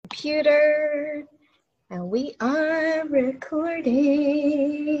computer, and we are recording.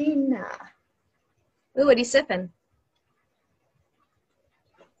 Ooh, what are you sipping?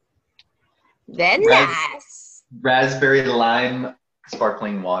 Then nice. Raspberry lime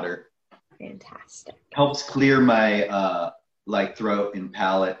sparkling water. Fantastic. Helps clear my like throat and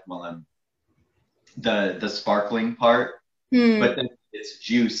palate while I'm the sparkling part. But then its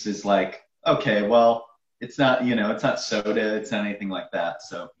juice is like, okay, well, it's not, it's not soda, it's not anything like that.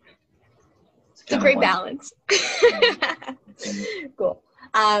 So it's a great balance. Cool.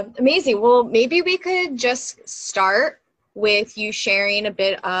 Amazing. Well, maybe we could just start with you sharing a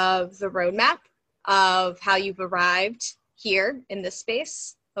bit of the roadmap of how you've arrived here in this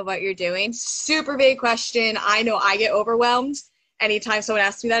space of what you're doing. Super big question. I know I get overwhelmed anytime someone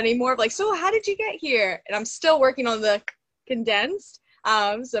asks me that anymore. Like, so how did you get here? And I'm still working on the condensed. So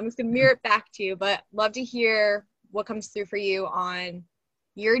I'm just going to mirror it back to you, but love to hear what comes through for you on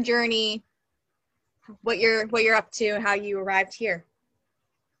your journey, what you're up to, and how you arrived here.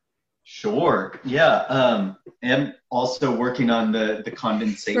 Sure. Yeah. I'm also working on the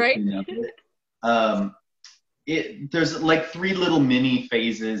condensation of it. There's like 3 little mini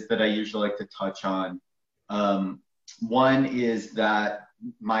phases that I usually like to touch on. One is that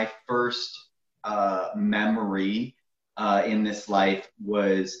my first memory in this life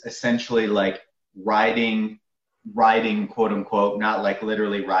was essentially like riding, quote unquote, not like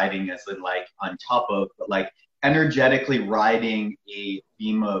literally riding as in like on top of, but like energetically riding a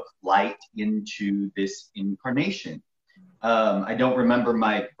beam of light into this incarnation. I don't remember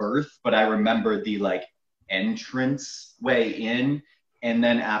my birth, but I remember the like entrance way in. And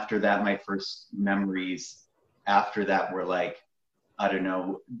then after that, my first memories after that were like, I don't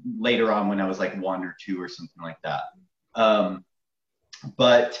know, later on when I was like 1 or 2 or something like that.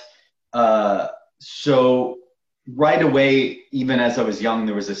 So right away, even as I was young,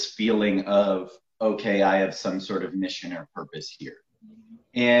 there was this feeling of, okay, I have some sort of mission or purpose here.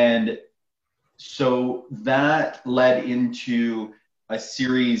 And so that led into a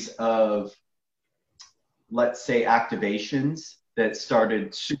series of, let's say, activations that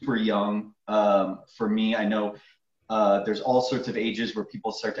started super young. For me, I know there's all sorts of ages where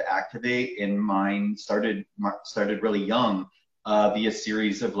people start to activate, and mine started really young via a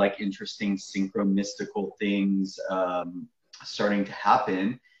series of like interesting synchro-mystical things starting to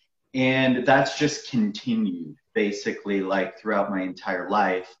happen. And that's just continued basically like throughout my entire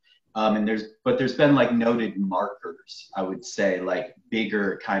life. And there's been like noted markers, I would say, like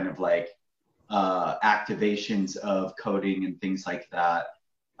bigger kind of like activations of coding and things like that.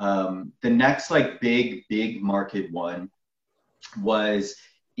 The next like big market one was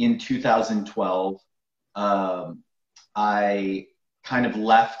in 2012. I kind of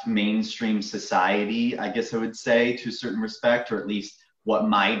left mainstream society, I guess I would say, to a certain respect, or at least what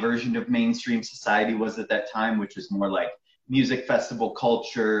my version of mainstream society was at that time, which was more like music festival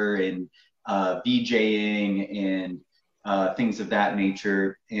culture and VJing and things of that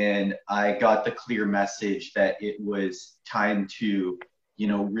nature. And I got the clear message that it was time to,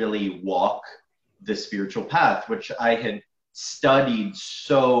 really walk the spiritual path, which I had studied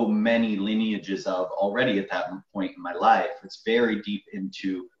so many lineages of already at that point in my life. It's very deep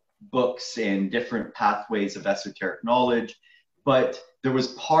into books and different pathways of esoteric knowledge. But there was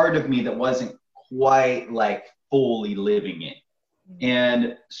part of me that wasn't quite like fully living it.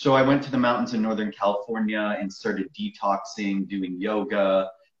 And so I went to the mountains in Northern California and started detoxing, doing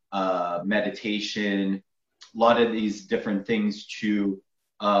yoga, meditation, a lot of these different things to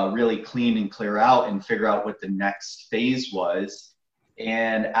really clean and clear out and figure out what the next phase was.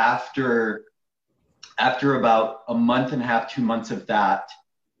 And after about a month and a half, 2 months of that,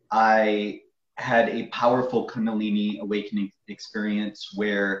 I had a powerful Kundalini awakening experience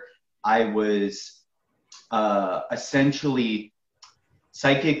where I was essentially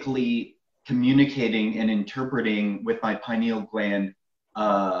psychically communicating and interpreting with my pineal gland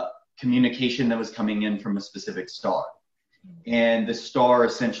communication that was coming in from a specific star. And the star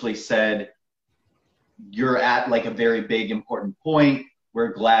essentially said, you're at like a very big important point.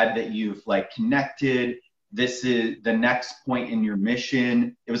 We're glad that you've like connected. This is the next point in your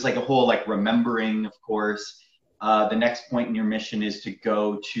mission. It was like a whole like remembering, of course. The next point in your mission is to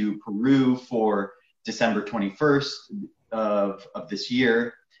go to Peru for December 21st of this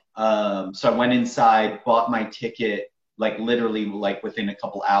year. So I went inside, bought my ticket, like literally like within a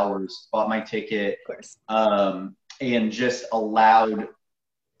couple hours, bought my ticket, of course. And just allowed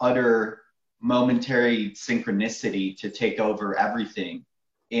utter momentary synchronicity to take over everything.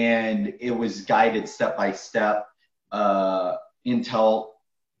 And it was guided step by step until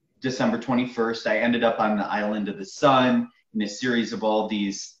December 21st. I ended up on the island of the sun, in a series of all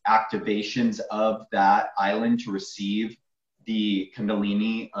these activations of that island to receive the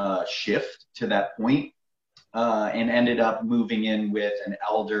Kundalini shift to that point, and ended up moving in with an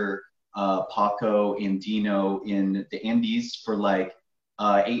elder, Paco Andino, in the Andes for like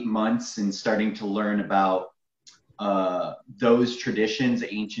 8 months, and starting to learn about those traditions,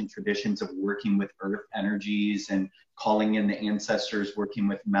 ancient traditions of working with earth energies and calling in the ancestors, working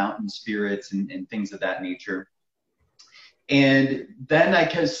with mountain spirits and things of that nature. And then I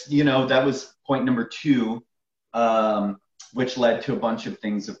guess, that was point number 2, which led to a bunch of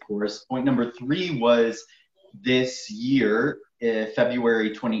things, of course. Point number 3 was this year,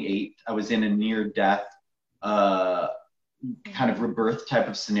 February 28th, I was in a near-death kind of rebirth type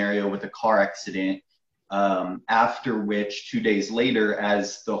of scenario with a car accident. After which, 2 days later,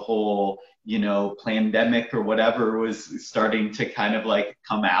 as the whole, pandemic or whatever was starting to kind of like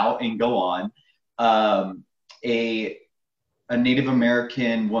come out and go on, a Native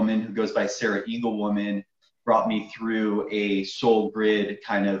American woman who goes by Sarah Eagle Woman brought me through a soul grid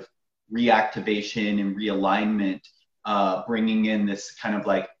kind of reactivation and realignment, bringing in this kind of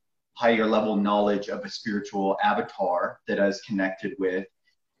like higher level knowledge of a spiritual avatar that I was connected with.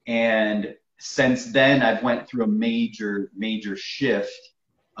 And since then, I've went through a major shift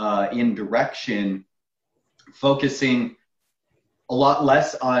in direction, focusing a lot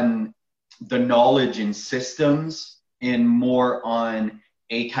less on the knowledge and systems and more on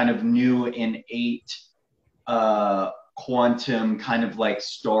a kind of new innate quantum kind of like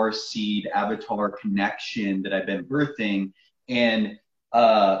star seed avatar connection that I've been birthing, and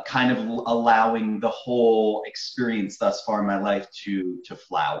kind of allowing the whole experience thus far in my life to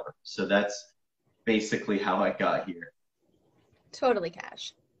flower. So that's basically how I got here. Totally,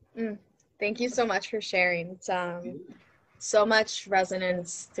 Cash. Thank you so much for sharing. It's so much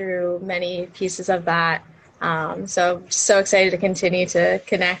resonance through many pieces of that. So excited to continue to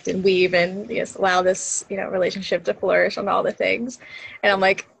connect and weave and allow this relationship to flourish on all the things. And I'm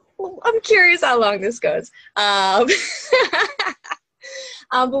like, I'm curious how long this goes. But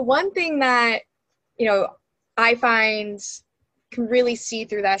one thing that I find can really see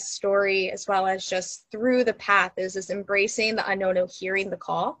through that story, as well as just through the path, is this embracing the unknown and hearing the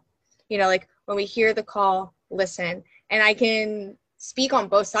call. Like when we hear the call, listen. And I can speak on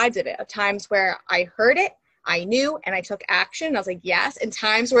both sides of it, of times where I heard it, I knew, and I took action, and I was like, yes. And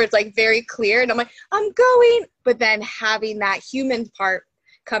times where it's like very clear, and I'm like, I'm going. But then having that human part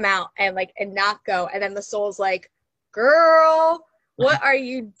come out and not go. And then the soul's like, girl, what are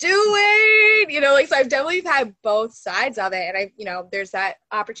you doing? So I've definitely had both sides of it. And there's that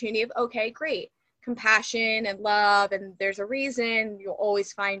opportunity of, okay, great, compassion and love, and there's a reason. You'll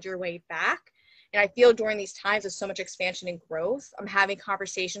always find your way back. And I feel during these times of so much expansion and growth, I'm having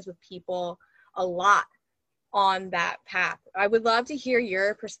conversations with people a lot on that path. I would love to hear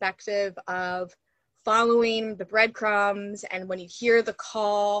your perspective of following the breadcrumbs, and when you hear the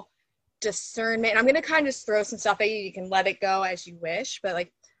call, discernment. And I'm going to kind of just throw some stuff at you. You can let it go as you wish, but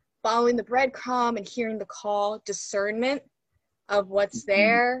following the breadcrumb and hearing the call, discernment of what's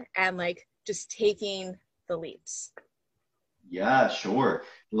there, and just taking the leaps. Yeah, sure.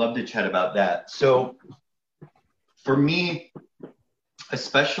 Love to chat about that. So for me,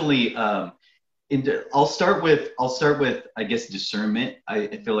 especially, I'll start with I guess discernment. I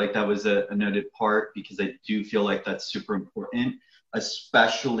feel like that was a noted part, because I do feel like that's super important,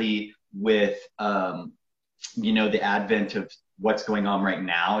 especially with the advent of what's going on right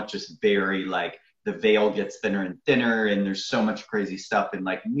now. It's just very the veil gets thinner and thinner, and there's so much crazy stuff in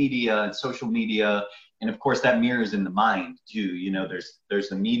media and social media, and of course that mirrors in the mind too. There's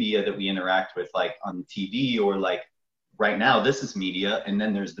the media that we interact with on the TV, or right now this is media, and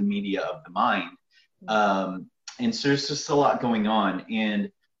then there's the media of the mind. And so there's just a lot going on.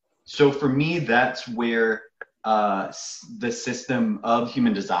 And so for me, that's where the system of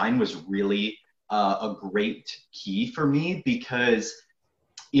human design was really a great key for me, because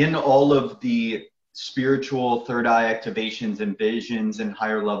in all of the spiritual third eye activations and visions and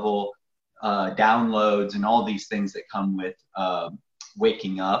higher level downloads and all these things that come with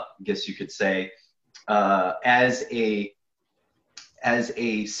waking up, I guess you could say, as a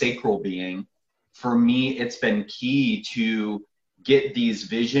sacral being, for me, it's been key to get these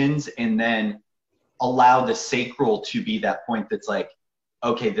visions and then allow the sacral to be that point that's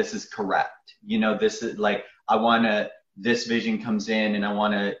okay, this is correct. This is this vision comes in and I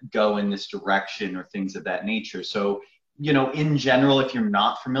want to go in this direction, or things of that nature. So, in general, if you're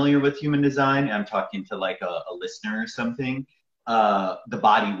not familiar with human design, and I'm talking to a listener or something, the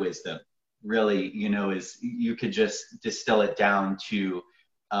body wisdom really, is, you could just distill it down to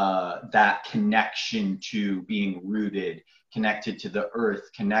that connection to being rooted, connected to the earth,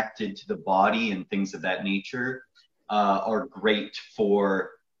 connected to the body and things of that nature, are great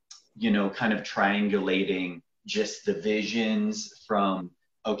for, you know, kind of triangulating just the visions from,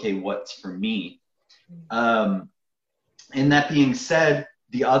 okay, what's for me? And that being said,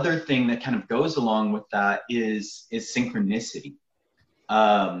 the other thing that kind of goes along with that is synchronicity.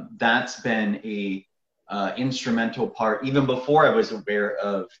 That's been a instrumental part, even before I was aware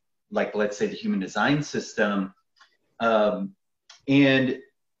of, like, let's say, the human design system. And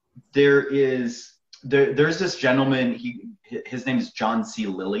there's this gentleman, his name is John C.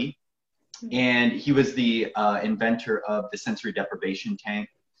 Lilly, and he was the inventor of the sensory deprivation tank.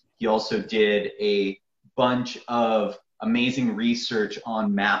 He also did a bunch of amazing research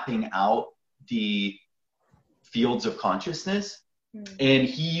on mapping out the fields of consciousness. And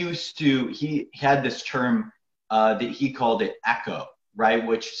he had this term that he called it ECHO, right?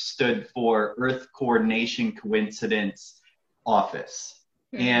 Which stood for Earth Coordination Coincidence Office.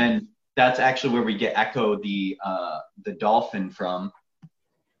 And that's actually where we get Echo, the dolphin, from.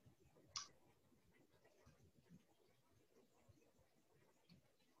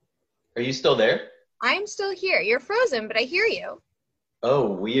 Are you still there? I'm still here. You're frozen, but I hear you. Oh,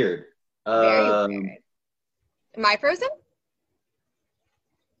 weird. Very weird. Am I frozen?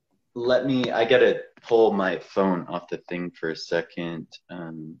 I gotta pull my phone off the thing for a second.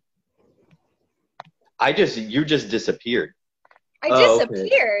 You just disappeared. I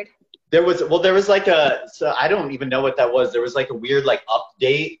disappeared. Okay. There was like so I don't even know what that was. There was like a weird like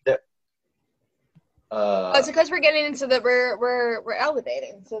update that. It's because we're getting into we're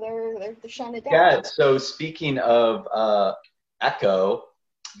elevating, so they're shutting it down. Yeah. So speaking of Echo,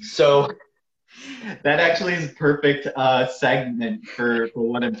 so that actually is a perfect segment for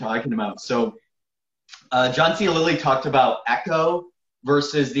what I'm talking about. So John C. Lilly talked about Echo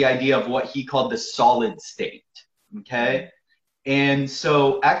versus the idea of what he called the solid state. Okay. And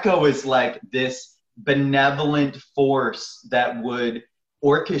so Echo is like this benevolent force that would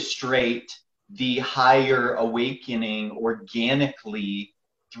orchestrate the higher awakening organically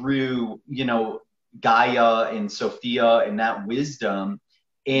through, you know, Gaia and Sophia and that wisdom.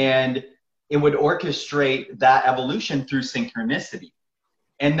 And it would orchestrate that evolution through synchronicity.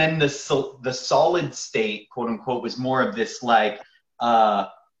 And then the solid state, quote unquote, was more of this like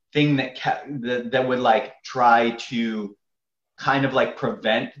thing that would like try to kind of like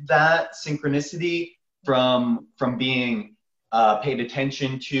prevent that synchronicity from being paid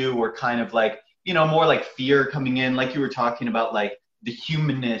attention to, or kind of like, you know, more like fear coming in, like you were talking about, like the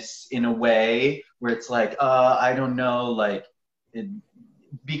humanness in a way where it's like, I don't know, like,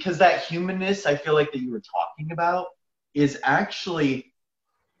 because that humanness, I feel like that you were talking about is actually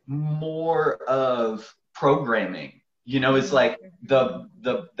more of programming, you know, it's like the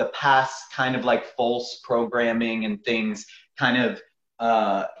past kind of like false programming and things kind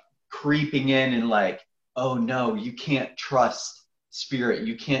of creeping in and like, oh no, you can't trust spirit,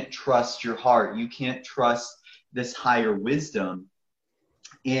 you can't trust your heart, you can't trust this higher wisdom.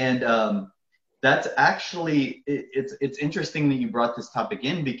 And that's actually, it's interesting that you brought this topic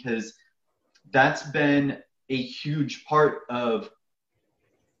in, because that's been a huge part of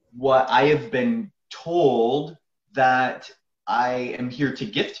what I have been told that I am here to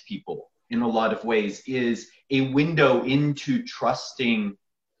gift people in a lot of ways, is a window into trusting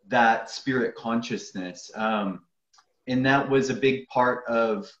that spirit consciousness. And that was a big part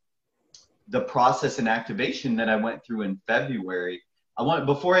of the process and activation that I went through in February.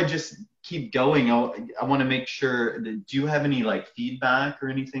 Before I just keep going, I want to make sure that, do you have any like feedback or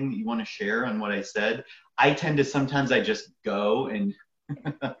anything that you want to share on what I said? I tend to, sometimes I just go and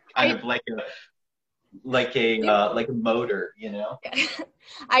kind of like a motor, you know?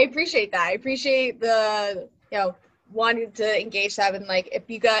 I appreciate that. I appreciate the, you know, wanting to engage that. And like, if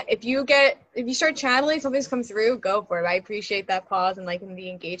you start channeling, something's come through, go for it. I appreciate that pause and like the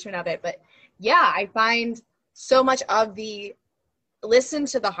engagement of it. But yeah, I find so much of the listen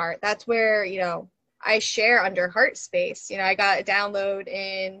to the heart. That's where, you know, I share under heart space. You know, I got a download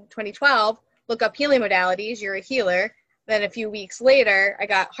in 2012, look up healing modalities, you're a healer. Then a few weeks later, I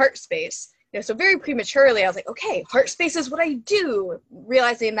got heart space. You know, so very prematurely, I was like, okay, heart space is what I do.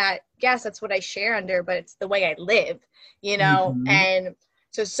 Realizing that, yes, that's what I share under, but it's the way I live, you know? Mm-hmm. And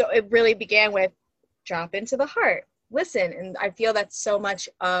so it really began with drop into the heart, listen. And I feel that so much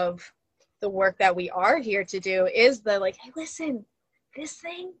of the work that we are here to do is the like, hey, listen, this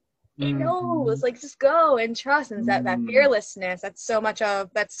thing, it knows, like, just go and trust. And that fearlessness, that's so much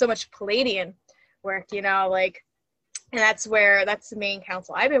Palladian work, you know, like, and that's the main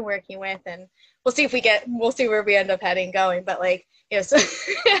council I've been working with. And we'll see where we end up going. But like, you know, so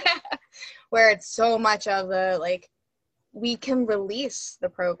where it's so much of the like we can release the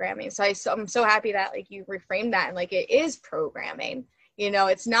programming. So I'm so happy that like you reframed that, and like it is programming. You know,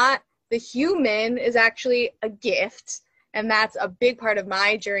 it's not, the human is actually a gift. And that's a big part of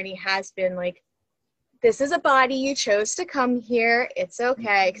my journey, has been like, this is a body, you chose to come here, it's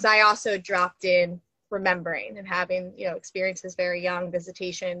okay. Because I also dropped in remembering and having, you know, experiences very young,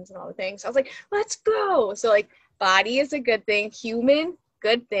 visitations and all the things. So I was like, let's go. So like, body is a good thing, human,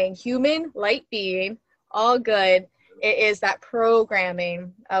 good thing, human, light being, all good. It is that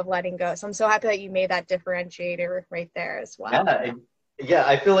programming of letting go. So I'm so happy that you made that differentiator right there as well. Yeah,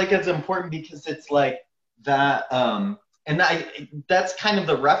 I feel like it's important because it's like that, and that's kind of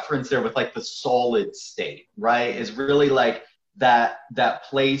the reference there with like the solid state, right? Is really like that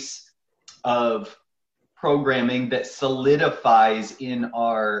place of programming that solidifies in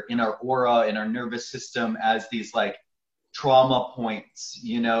our aura, in our nervous system, as these like trauma points,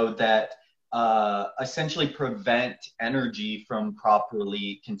 you know, that essentially prevent energy from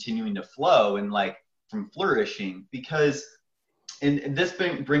properly continuing to flow and like from flourishing. Because and this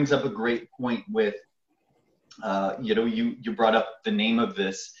brings up a great point with you know, you brought up the name of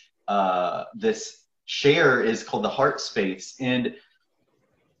this this share is called the heart space. And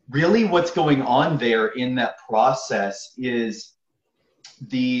really what's going on there in that process is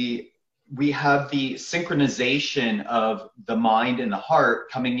we have the synchronization of the mind and the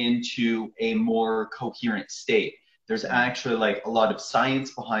heart coming into a more coherent state. There's actually like a lot of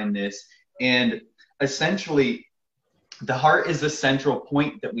science behind this. And essentially, the heart is the central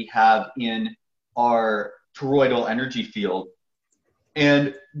point that we have in our toroidal energy field.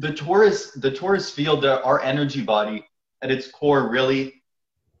 And the torus field, our energy body at its core, really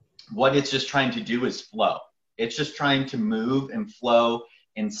what it's just trying to do is flow. It's just trying to move and flow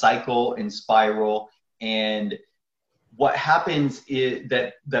and cycle and spiral. And what happens is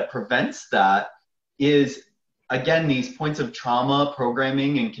that prevents that is, again, these points of trauma,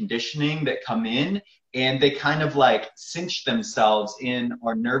 programming, and conditioning that come in, and they kind of like cinch themselves in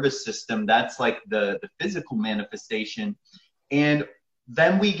our nervous system. That's like the physical manifestation. And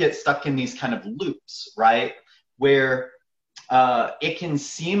then we get stuck in these kind of loops, right? Where it can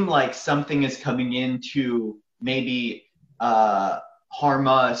seem like something is coming in to maybe harm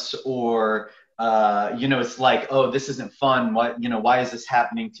us, or you know, it's like, oh, this isn't fun. What, you know, why is this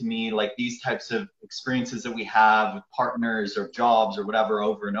happening to me? Like these types of experiences that we have with partners or jobs or whatever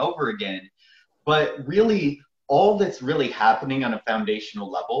over and over again. But really, all that's really happening on a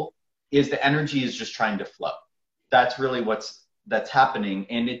foundational level is the energy is just trying to flow. That's really that's happening.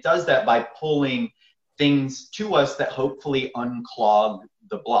 And it does that by pulling things to us that hopefully unclog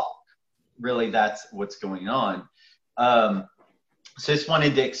the block. Really, that's what's going on. So I just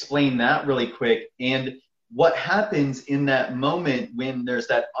wanted to explain that really quick. And what happens in that moment when there's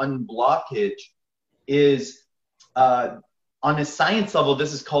that unblockage is, on a science level,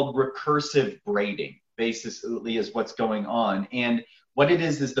 this is called recursive braiding, basically, is what's going on. And what it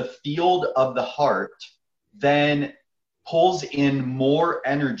is the field of the heart then pulls in more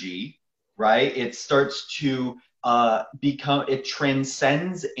energy, right? It starts to it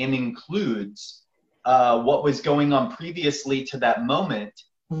transcends and includes what was going on previously to that moment.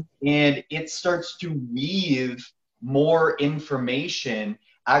 And it starts to weave more information,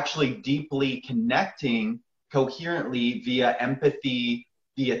 actually deeply connecting coherently via empathy,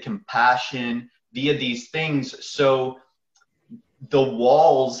 via compassion, via these things. So the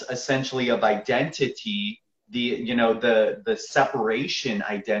walls essentially of identity, the separation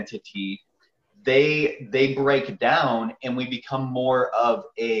identity, they break down, and we become more of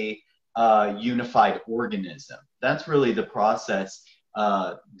a unified organism. That's really the process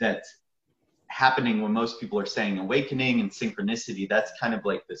that's happening when most people are saying awakening and synchronicity. That's kind of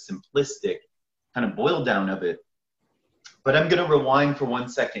like the simplistic kind of boil down of it. But I'm going to rewind for 1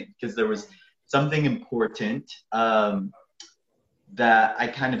 second, because there was something important that I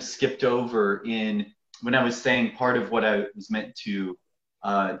kind of skipped over when I was saying part of what I was meant to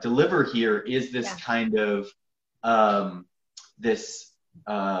deliver here is this kind of this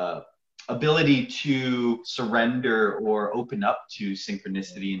ability to surrender or open up to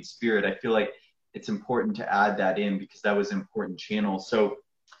synchronicity and spirit. I feel like it's important to add that in, because that was an important channel. So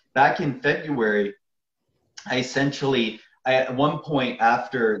back in February, I at one point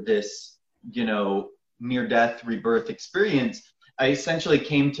after this, near death rebirth experience, I essentially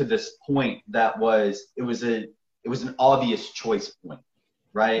came to this point that it was an obvious choice point,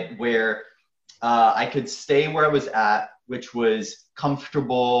 right? Where I could stay where I was at, which was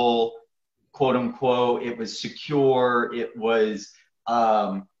comfortable, quote unquote. It was secure. It was,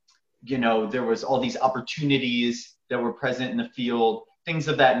 there was all these opportunities that were present in the field, things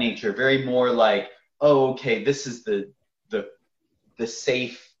of that nature. Very more like, oh, okay, this is the the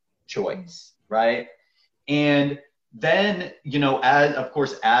safe choice, right? And then, you know,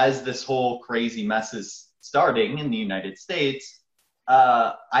 as this whole crazy mess is starting in the United States,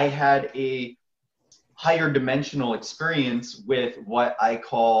 I had a higher dimensional experience with what I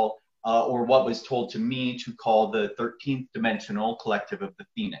call, or what was told to me to call, the 13th dimensional collective of the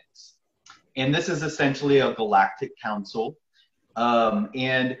Phoenix. And this is essentially a galactic council.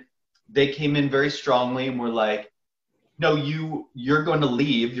 And they came in very strongly and were like, no, you're going to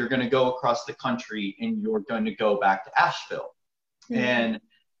leave, you're going to go across the country, and you're going to go back to Asheville. Mm-hmm. And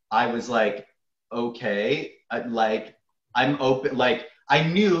I was like, okay, I'm open. Like, I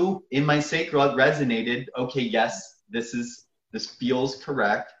knew in my sacral resonated, okay, yes, this feels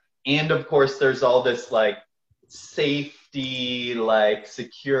correct. And of course, there's all this like safety, like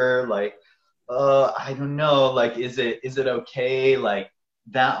secure, like, I don't know, like, is it okay? Like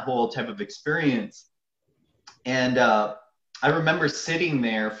that whole type of experience. And I remember sitting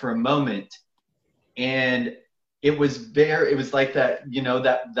there for a moment, and it was like that, you know,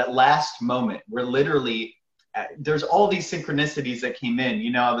 that last moment where literally there's all these synchronicities that came in.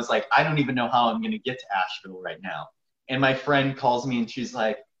 You know, I was like, I don't even know how I'm going to get to Asheville right now. And my friend calls me and she's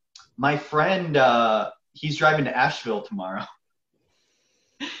like, my friend, he's driving to Asheville tomorrow.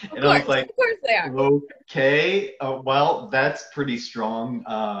 And I was like, of course they are. Okay, well, that's pretty strong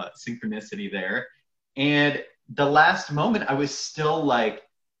synchronicity there. And the last moment, I was still like,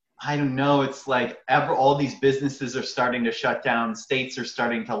 I don't know, it's like all these businesses are starting to shut down, states are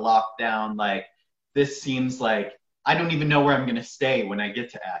starting to lock down. Like, this seems like I don't even know where I'm going to stay when I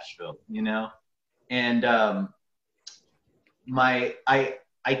get to Asheville, you know? And I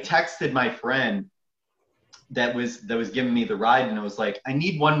texted my friend that was giving me the ride, and I was like, I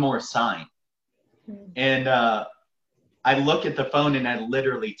need one more sign. And I look at the phone, and I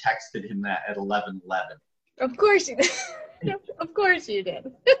literally texted him that at 11:11. Of course you did. Of course you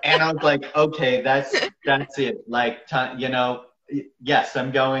did. And I was like, okay, that's it. Like, you know, yes,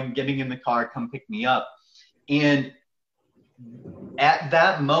 I'm getting in the car, come pick me up. And at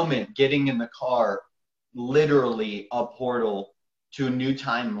that moment, getting in the car, literally a portal to a new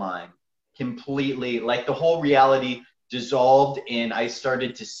timeline, completely, like the whole reality dissolved. And I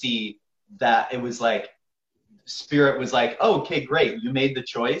started to see that it was like, Spirit was like, oh, okay, great. You made the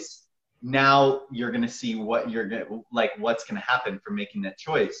choice. Now you're going to see what what's going to happen from making that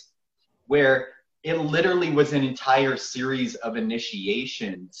choice. Where it literally was an entire series of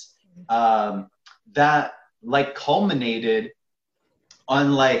initiations that like culminated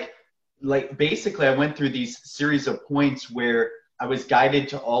on like basically I went through these series of points where I was guided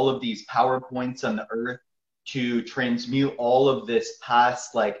to all of these power points on the earth to transmute all of this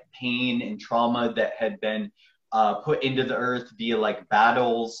past like pain and trauma that had been put into the earth via like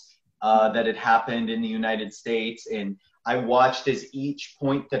battles that had happened in the United States. And I watched as each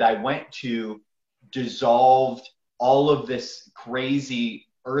point that I went to dissolved all of this crazy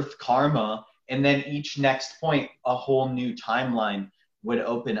earth karma. And then each next point, a whole new timeline would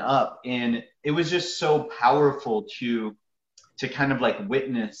open up. And it was just so powerful to kind of like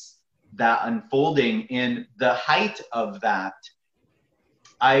witness that unfolding. And the height of that,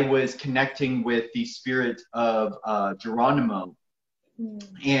 I was connecting with the spirit of Geronimo.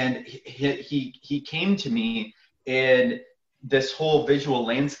 And he came to me, and this whole visual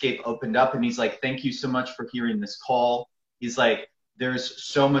landscape opened up, and he's like, thank you so much for hearing this call. He's like, there's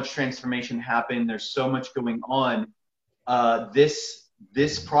so much transformation happening. There's so much going on.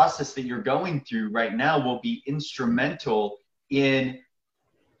 This process that you're going through right now will be instrumental in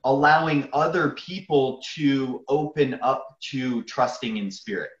allowing other people to open up to trusting in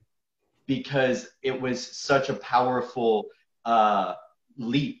spirit, because it was such a powerful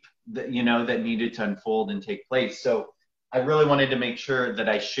leap that, you know, that needed to unfold and take place. So I really wanted to make sure that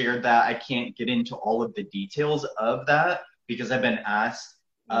I shared that. I can't get into all of the details of that because I've been asked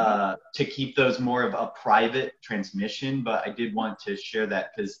to keep those more of a private transmission, but I did want to share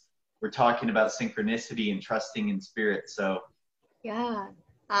that because we're talking about synchronicity and trusting in spirit. So yeah,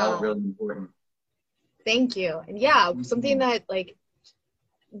 felt really important. Thank you. And yeah, something that like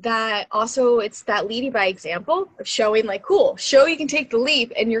that also, it's that leading by example of showing like, cool, show you can take the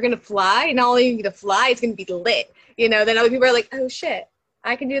leap and you're gonna fly, and not only are you gonna fly, it's gonna be lit, you know. Then other people are like, oh shit,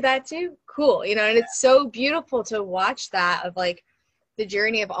 I can do that too, cool, you know. And it's so beautiful to watch that, of like the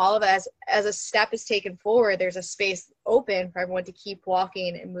journey of all of us. As a step is taken forward, there's a space open for everyone to keep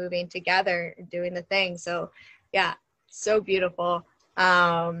walking and moving together and doing the thing. So yeah, so beautiful.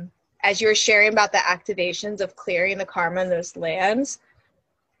 As you were sharing about the activations of clearing the karma in those lands,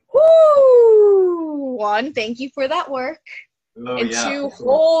 woo! One, thank you for that work. Oh and yeah, two for sure.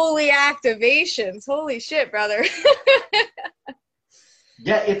 holy activations. Holy shit, brother.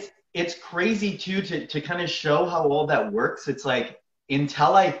 Yeah, it's crazy too to kind of show how all that works. It's like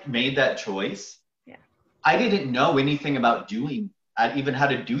until I made that choice, Yeah. I didn't know anything about doing even how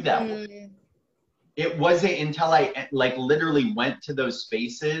to do that work. Mm, It wasn't until I like literally went to those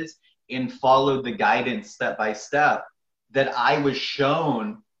spaces and followed the guidance step by step that I was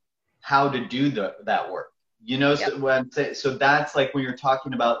shown how to do that work. You know, yep. so when I'm saying, so that's like when you're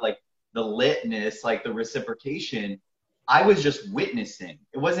talking about like the litness, like the reciprocation, I was just witnessing.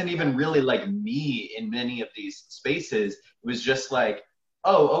 It wasn't even really like me in many of these spaces. It was just like,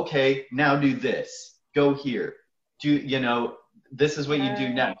 oh, okay, now do this. Go here. Do you know, this is what you do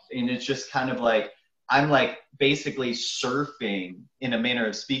Yeah. next. And it's just kind of like I'm like basically surfing in a manner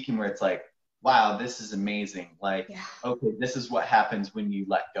of speaking where it's like, wow, this is amazing. Like, Yeah. okay, this is what happens when you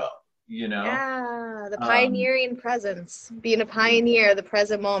let go, you know? Yeah. The Um, pioneering presence. Being a yeah, pioneer, the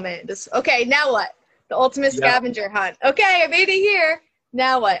present moment. Just okay, now what? The ultimate yeah. scavenger hunt. Okay, I made it here.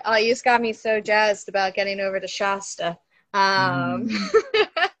 Now what? Oh, you just got me so jazzed about getting over to Shasta. Um,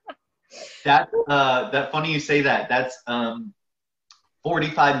 Mm. That funny you say that. That's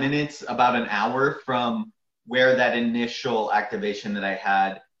 45 minutes, about an hour from where that initial activation that I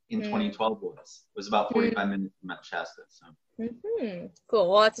had in mm, 2012 was about 45 mm, minutes from Mount Shasta. So cool.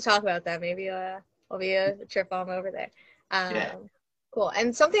 We'll have to talk about that. Maybe will be a trip on over there. yeah, Cool.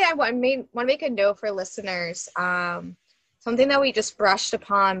 And something I want to make a note for listeners. Something that we just brushed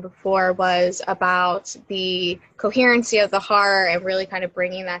upon before was about the coherency of the heart and really kind of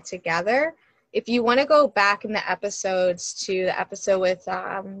bringing that together. If you want to go back in the episodes to the episode with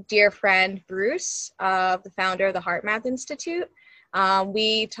dear friend Bruce, the founder of the Heart Math Institute,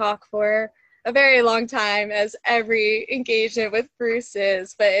 we talk for a very long time, as every engagement with Bruce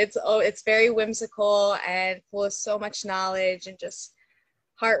is, but it's very whimsical and full of so much knowledge and just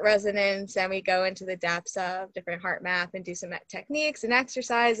heart resonance. And we go into the depths of different heart math and do some techniques and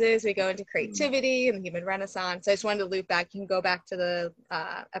exercises. We go into creativity and the human renaissance. So I just wanted to loop back. You can go back to the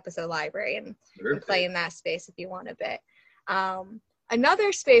episode library and play perfect. in that space if you want a bit.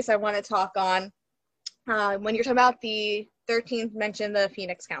 Another space I want to talk on, when you're talking about the 13th mention, the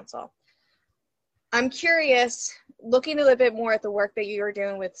Phoenix Council. I'm curious, looking a little bit more at the work that you were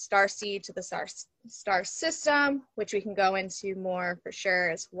doing with Starseed to the star system, which we can go into more for sure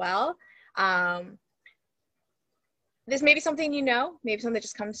as well. This may be something you know, maybe something that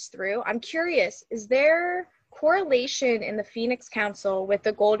just comes through. I'm curious, is there correlation in the Phoenix Council with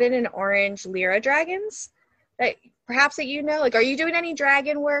the golden and orange Lyra dragons that perhaps that you know? Like, are you doing any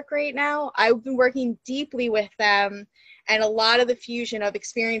dragon work right now? I've been working deeply with them, and a lot of the fusion of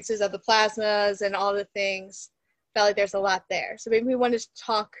experiences of the plasmas and all the things, felt like there's a lot there. So maybe we want to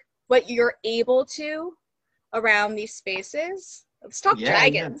talk what you're able to around these spaces. Let's talk Yeah, yeah,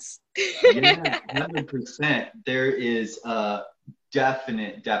 dragons. yeah, 100%. There is a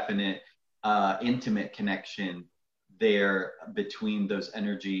definite intimate connection there between those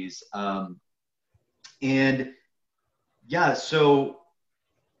energies. And yeah, so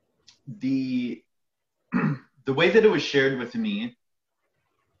the the way that it was shared with me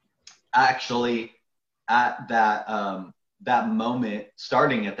actually at that moment,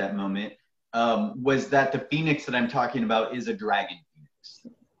 starting at that moment, was that the phoenix that I'm talking about is a dragon phoenix.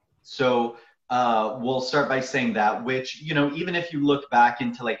 So we'll start by saying that, which, you know, even if you look back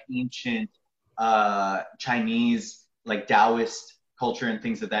into like ancient Chinese, like Taoist culture and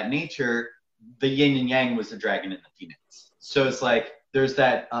things of that nature, the yin and yang was the dragon and the phoenix. So it's like there's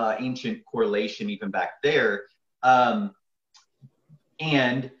that ancient correlation even back there. Um,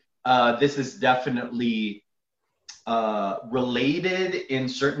 and this is definitely related in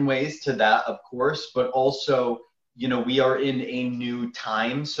certain ways to that, of course, but also, you know, we are in a new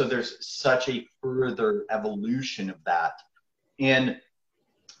time, so there's such a further evolution of that. And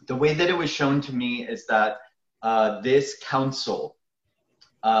the way that it was shown to me is that this council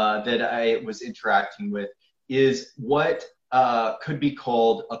that I was interacting with is what could be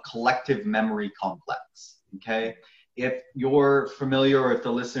called a collective memory complex. Okay. If you're familiar, or if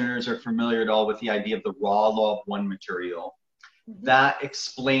the listeners are familiar at all with the idea of the raw law of one material, Mhm. that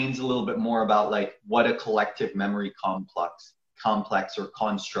explains a little bit more about like what a collective memory complex or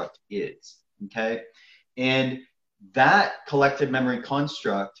construct is. Okay. And that collective memory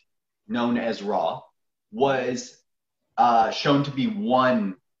construct, known as raw, was shown to be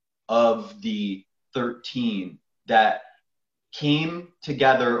one of the 13 that came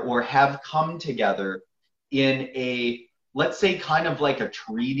together or have come together in a, let's say, kind of like a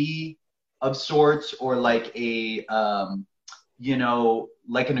treaty of sorts, or like a you know,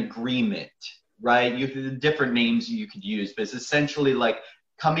 like an agreement right? Different names you could use, but it's essentially like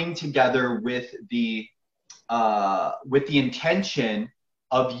coming together with the intention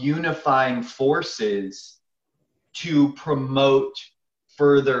of unifying forces to promote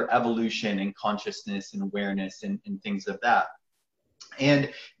further evolution and consciousness and awareness and things of that.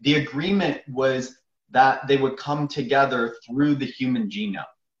 And the agreement was that they would come together through the human genome.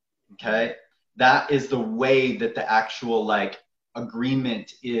 Okay. That is the way that the actual like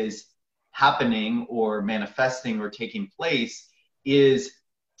agreement is happening or manifesting or taking place, is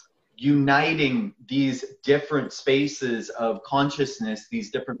uniting these different spaces of consciousness,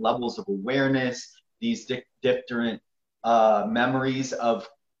 these different levels of awareness, these different memories of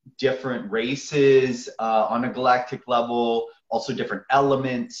different races on a galactic level, also different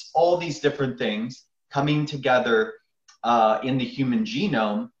elements, all these different things coming together in the human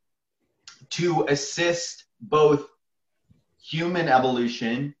genome to assist both human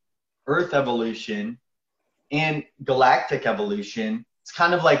evolution, Earth evolution, and galactic evolution. It's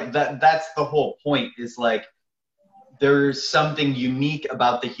kind of like that's the whole point, is like there's something unique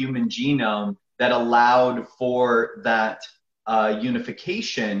about the human genome that allowed for that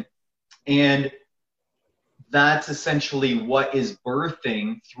unification. And that's essentially what is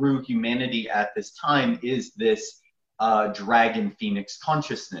birthing through humanity at this time, is this dragon phoenix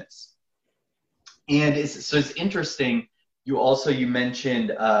consciousness. And so it's interesting. You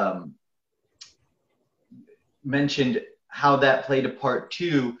mentioned how that played a part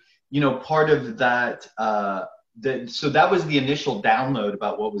too. You know, part of that, so that was the initial download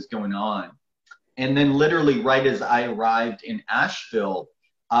about what was going on. And then literally right as I arrived in Asheville,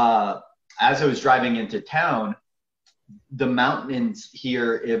 as I was driving into town, the mountains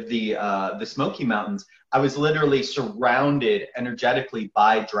here of the Smoky Mountains, I was literally surrounded energetically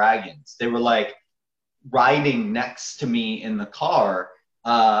by dragons. They were like riding next to me in the car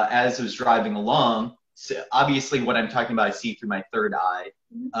as I was driving along. So obviously what I'm talking about, I see through my third eye.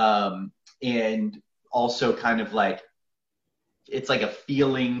 And also kind of like, it's like a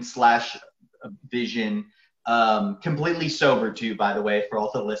feeling / a vision, completely sober too, by the way, for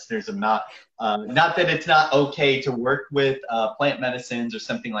all the listeners. I'm not that it's not okay to work with plant medicines or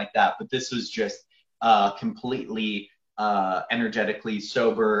something like that, but this was just completely energetically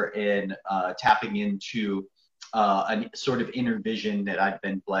sober and tapping into a sort of inner vision that I've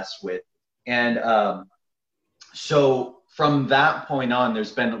been blessed with. And so from that point on,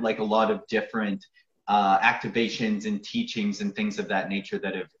 there's been like a lot of different activations and teachings and things of that nature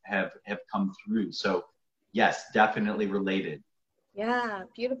that have come through. So yes, definitely related. Yeah,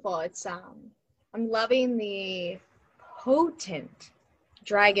 beautiful. It's I'm loving the potent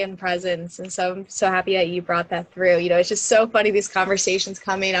dragon presence, and so I'm so happy that you brought that through. You know, it's just so funny, these conversations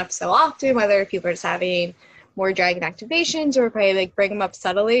coming up so often, whether people are just having more dragon activations or probably like bring them up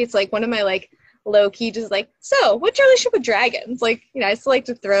subtly. It's like one of my like low-key just like, so what's your relationship with dragons? Like, you know, I just like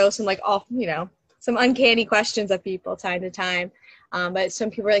to throw some like off, you know, some uncanny questions at people time to time. But some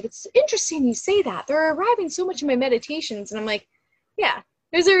people are like, it's interesting you say that. They're arriving so much in my meditations. And I'm like, yeah,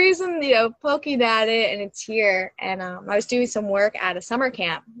 there's a reason, you know, poking at it, and it's here. And I was doing some work at a summer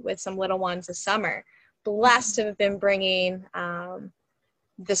camp with some little ones this summer. Blessed to have been bringing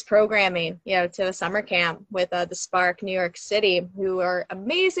this programming, you know, to a summer camp with the Spark New York City, who are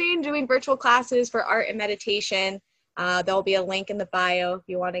amazing, doing virtual classes for art and meditation. There'll be a link in the bio if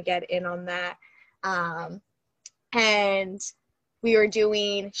you want to get in on that. And we were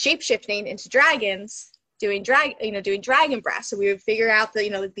doing shape-shifting into dragons, doing dragon breath. So we would figure out the,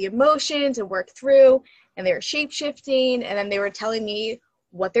 you know, the emotions and work through, and they were shape-shifting, and then they were telling me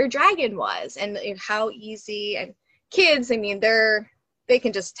what their dragon was and how easy. And kids, I mean, they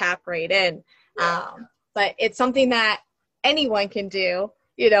can just tap right in. But it's something that anyone can do,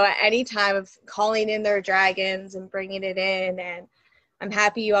 you know, at any time, of calling in their dragons and bringing it in. And I'm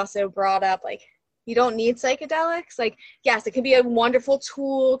happy you also brought up, like, you don't need psychedelics. Like, yes, it can be a wonderful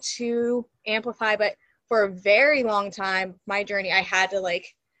tool to amplify, but for a very long time, my journey, I had to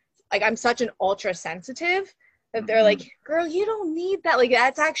like I'm such an ultra sensitive that they're like, girl, you don't need that. Like,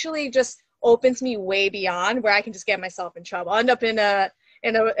 that's actually just opens me way beyond where I can just get myself in trouble. I'll end up in a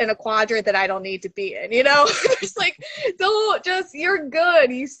quadrant that I don't need to be in, you know? It's like, don't just, you're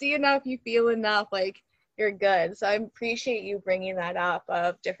good. You see enough, you feel enough, like, you're good. So I appreciate you bringing that up,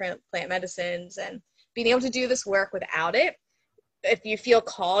 of different plant medicines and being able to do this work without it. If you feel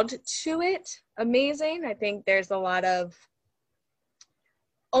called to it, amazing. I think there's a lot of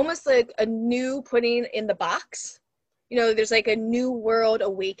almost like a new putting in the box. You know, there's like a new world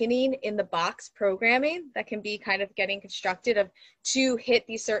awakening in the box programming that can be kind of getting constructed to hit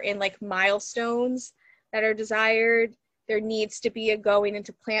these certain like milestones that are desired. there needs to be a going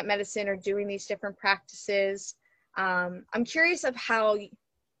into plant medicine or doing these different practices. I'm curious of how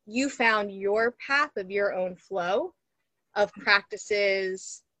you found your path of your own flow of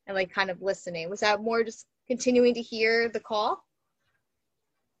practices and like kind of listening. Was that more just continuing to hear the call?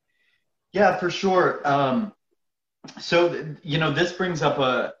 Yeah, for sure. So, you know, this brings up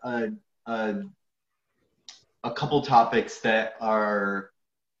a couple topics that are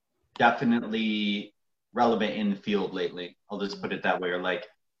definitely relevant in the field lately. I'll just put it that way. Or like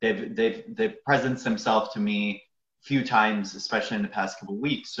they've presenced themselves to me a few times, especially in the past couple of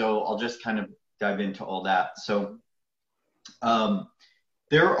weeks. So I'll just kind of dive into all that. So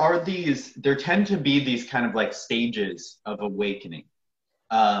there tend to be these kind of like stages of awakening.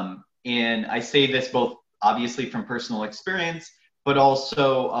 And I say this both obviously from personal experience, but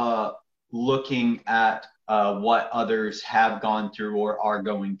also looking at what others have gone through or are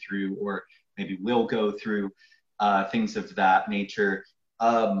going through or maybe will go through, things of that nature.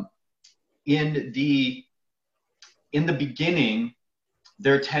 In the beginning,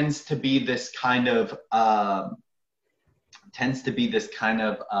 there tends to be this kind of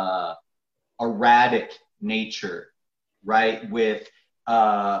erratic nature, right? With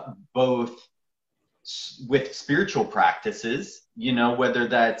both with spiritual practices, you know, whether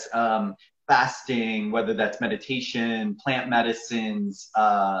that's fasting, whether that's meditation, plant medicines,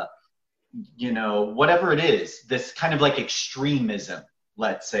 you know, whatever it is, this kind of like extremism,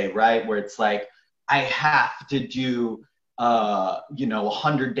 let's say, right? Where it's like, I have to do, you know,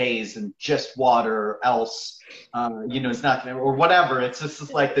 100 days and just water or else, you know, it's not gonna, or whatever. It's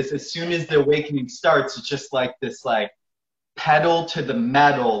just like this, as soon as the awakening starts, it's just like this, like pedal to the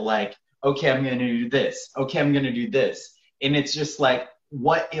metal, like, okay, I'm going to do this. Okay, I'm going to do this. And it's just like,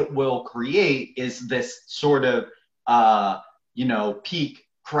 what it will create is this sort of, you know, peak,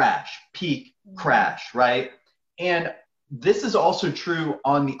 crash, right? And this is also true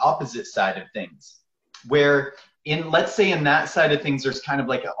on the opposite side of things, where let's say in that side of things, there's kind of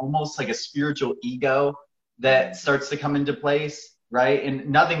like almost like a spiritual ego that starts to come into place, right? And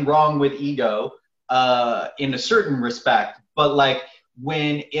nothing wrong with ego in a certain respect, but like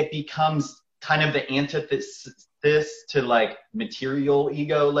when it becomes kind of the antithesis to like material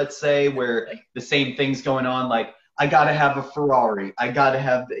ego, let's say, where the same thing's going on, like, I gotta have a Ferrari, I gotta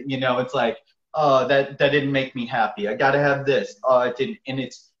have, you know, it's like, oh, that didn't make me happy, I gotta have this, oh, it didn't, and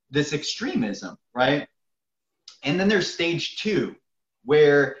it's this extremism, right? And then there's stage 2,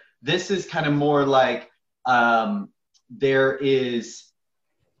 where this is kind of more like there is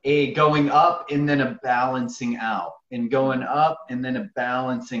a going up and then a balancing out, and going up and then a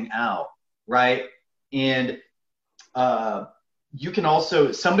balancing out, right? And you can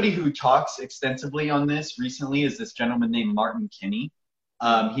also, somebody who talks extensively on this recently is this gentleman named Martin Kinney.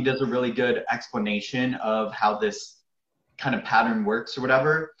 He does a really good explanation of how this kind of pattern works or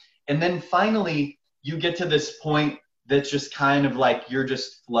whatever. And then finally, you get to this point that's just kind of like you're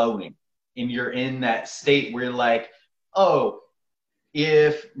just flowing, and you're in that state where you're like, oh,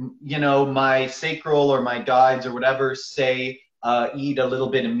 if, you know, my sacral or my guides or whatever say eat a little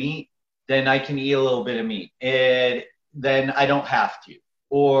bit of meat, then I can eat a little bit of meat, and then I don't have to.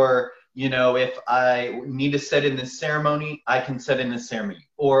 Or, you know, if I need to set in this ceremony, I can set in this ceremony,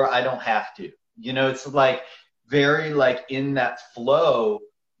 or I don't have to. You know, it's like very like in that flow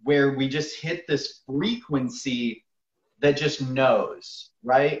where we just hit this frequency that just knows,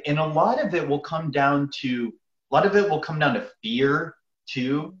 right? And a lot of it will come down to fear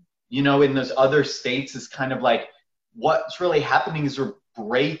too. You know, in those other states is kind of like what's really happening is we're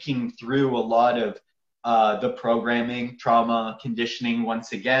breaking through a lot of the programming, trauma, conditioning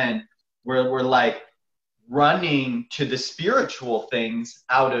once again, where we're like running to the spiritual things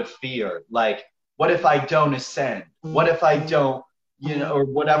out of fear. Like, what if I don't ascend? What if I don't, you know, or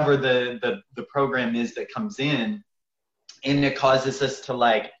whatever the program is that comes in, and it causes us to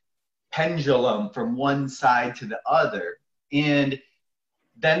like pendulum from one side to the other. And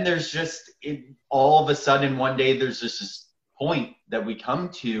then there's just all of a sudden one day there's just this point that we come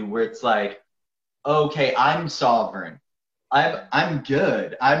to where it's like, okay, I'm sovereign. I'm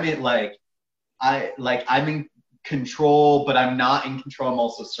good. I'm in control, but I'm not in control. I'm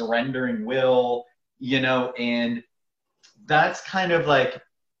also surrendering will, you know, and that's kind of like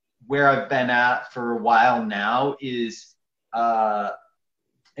where I've been at for a while now is,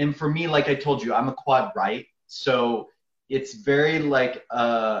 and for me, like I told you, I'm a quad right. So it's very like,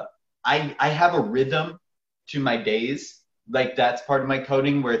 I have a rhythm to my days. Like that's part of my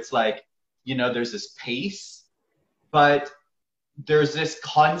coding where it's like, you know, there's this pace, but there's this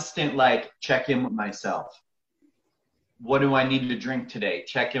constant like check in with myself. What do I need to drink today?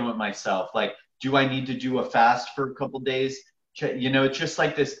 Check in with myself. Like, Do I need to do a fast for a couple days? You know, it's just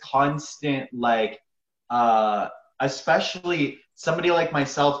like this constant, like, especially somebody like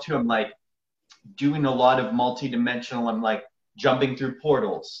myself too. I'm like doing a lot of multi-dimensional. I'm like jumping through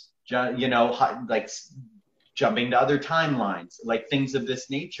portals, you know, like jumping to other timelines, like things of this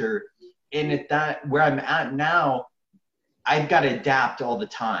nature. And at that, where I'm at now, I've got to adapt all the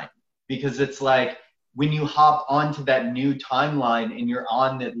time, because it's like when you hop onto that new timeline and you're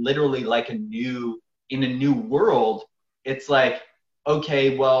on it literally like in a new world, it's like,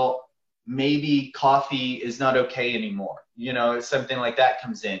 okay, well, maybe coffee is not okay anymore. You know, something like that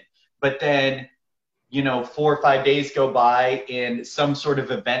comes in. But then, you know, 4 or 5 days go by and some sort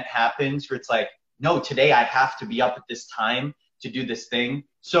of event happens where it's like, no, today I have to be up at this time to do this thing.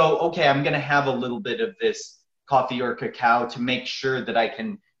 So, okay, I'm going to have a little bit of this coffee or cacao to make sure that I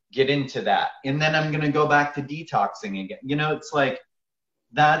can get into that. And then I'm going to go back to detoxing again. You know, it's like,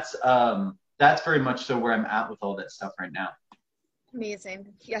 that's very much so where I'm at with all that stuff right now.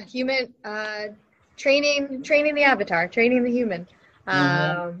 Amazing. Yeah, human training the avatar, training the human.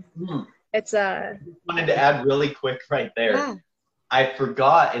 It's I wanted to add really quick right there. Yeah. I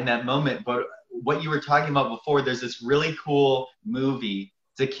forgot in that moment, but what you were talking about before, there's this really cool movie.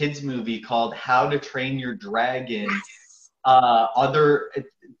 It's a kids movie called How to Train Your Dragon.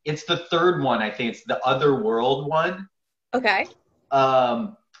 It's the third one, I think. It's the Other World one. Okay. I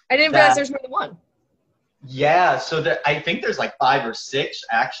didn't realize there's more than one. Yeah, so I think there's like 5 or 6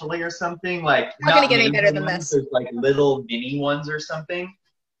 actually, or something. Like, not gonna get any better than this. There's like little mini ones or something.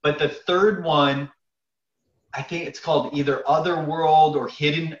 But the third one, I think it's called either Other World or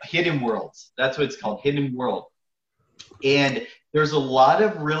Hidden Worlds. That's what it's called, Hidden World. And there's a lot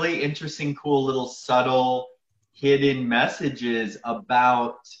of really interesting, cool, little subtle, hidden messages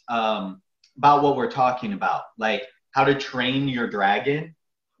about what we're talking about, like how to train your dragon.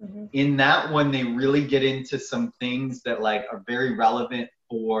 Mm-hmm. In that one, they really get into some things that like are very relevant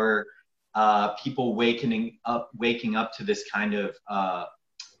for people waking up to this kind of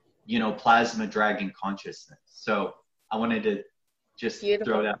you know, plasma dragon consciousness. So I wanted to just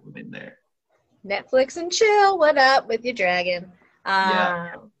throw that one in there. Netflix and chill. What up with your dragon?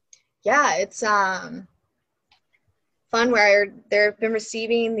 Yeah, it's fun where they've been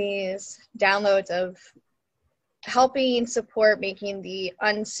receiving these downloads of helping support making the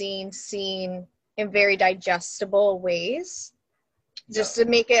unseen seen in very digestible ways, just to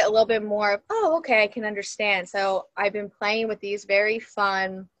make it a little bit more of, oh, okay, I can understand. So I've been playing with these very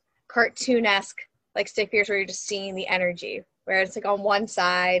fun cartoon-esque like stick figures where you're just seeing the energy, where it's like on one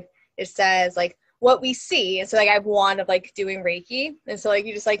side it says like what we see, and so like I have one of like doing Reiki, and so like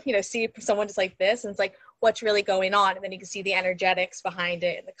you just like, you know, see someone just like this, and it's like what's really going on, and then you can see the energetics behind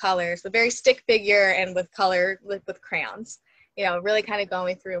it and the colors, but very stick figure and with color with crayons, you know, really kind of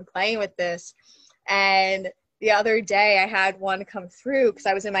going through and playing with this. And the other day I had one come through because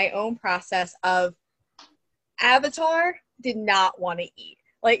I was in my own process of Avatar did not want to eat.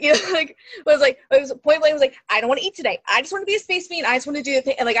 Like, you know, like, it was point blank, was like, I don't want to eat today. I just want to be a space being. I just want to do the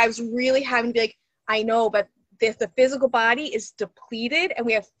thing. And like, I was really having to be like, I know, but the physical body is depleted and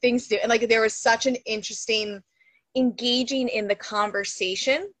we have things to do. And like, there was such an interesting engaging in the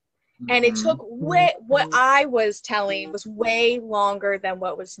conversation. And it took what I was telling was way longer than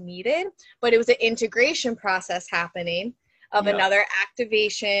what was needed, but it was an integration process happening of another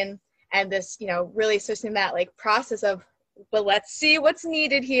activation and this, you know, really associating that like process of, but let's see what's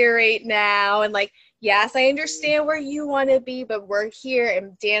needed here right now. And like, yes, I understand where you want to be, but we're here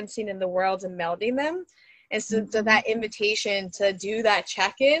and dancing in the worlds and melding them. And so, so that invitation to do that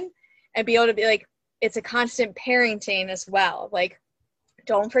check-in and be able to be like, it's a constant parenting as well. Like,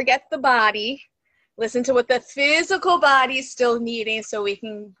 don't forget the body. Listen to what the physical body is still needing so we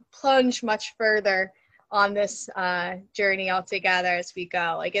can plunge much further on this journey all together as we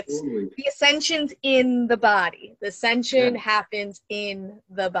go. Like, it's the ascension's in the body. The ascension happens in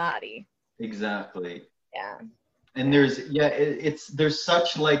the body. Exactly. Yeah. And there's there's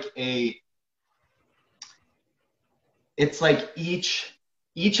such like it's like each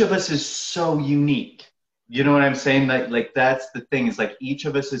of us is so unique. You know what I'm saying? Like that's the thing, is like each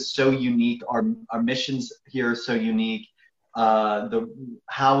of us is so unique. Our missions here are so unique. The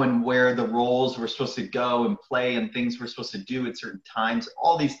how and where the roles we're supposed to go and play and things we're supposed to do at certain times,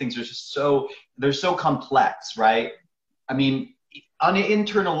 all these things are just they're so complex, right? I mean, on an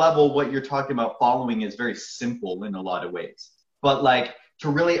internal level, what you're talking about following is very simple in a lot of ways, but like to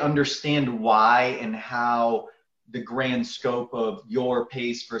really understand why and how the grand scope of your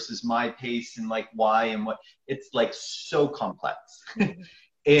pace versus my pace and like why and what, it's like so complex.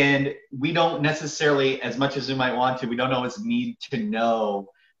 And we don't necessarily, as much as we might want to, we don't always need to know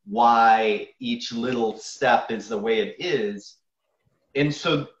why each little step is the way it is. And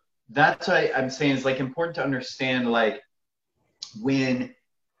so that's what I'm saying is like important to understand, like when,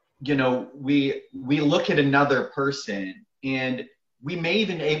 you know, we look at another person and we may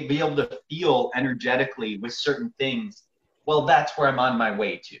even be able to feel energetically with certain things. Well, that's where I'm on my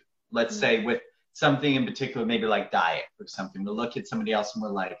way to. Let's say with something in particular, maybe like diet or something. We'll look at somebody else and we're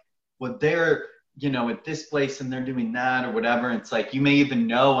like, well, they're, you know, at this place and they're doing that or whatever. And it's like, you may even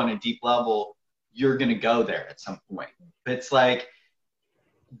know on a deep level, you're going to go there at some point. But it's like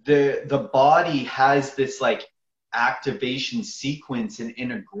the body has this like activation sequence and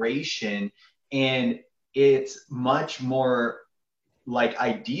integration, and it's much more like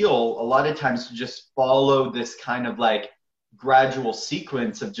ideal a lot of times to just follow this kind of like gradual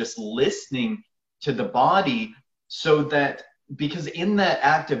sequence of just listening to the body, so that because in that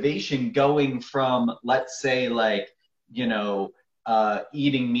activation going from, let's say, like, you know,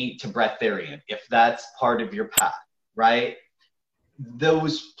 eating meat to breatharian, if that's part of your path, right?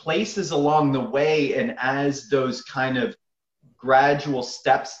 Those places along the way, and as those kind of gradual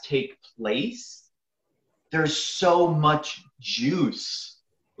steps take place, there's so much juice,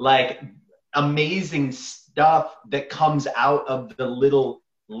 like amazing stuff that comes out of the little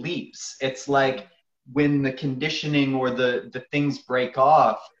leaps. It's like when the conditioning or the things break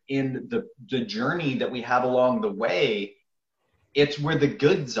off in the journey that we have along the way, it's where the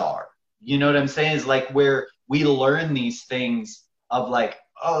goods are. You know what I'm saying? Is like where we learn these things of like,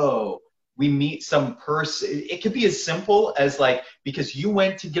 oh, we meet some person. It could be as simple as like, because you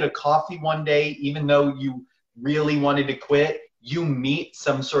went to get a coffee one day, even though you really wanted to quit, you meet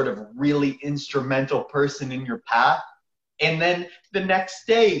some sort of really instrumental person in your path. And then the next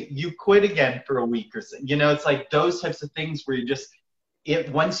day you quit again for a week or so. You know, it's like those types of things where you just,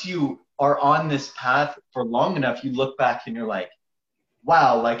 once you are on this path for long enough, you look back and you're like,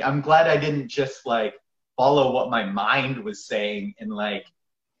 wow, like I'm glad I didn't just like follow what my mind was saying and like,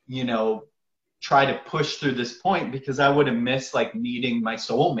 you know, try to push through this point, because I would have missed like meeting my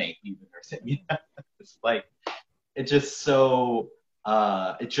soulmate even or something. You know? It's like, it's just so,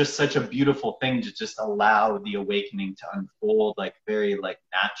 it's just such a beautiful thing to just allow the awakening to unfold like very like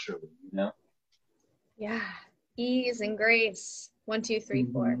naturally, you know? Yeah. Ease and grace. 1, 2, 3,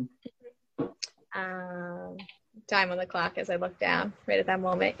 4. Time on the clock as I look down right at that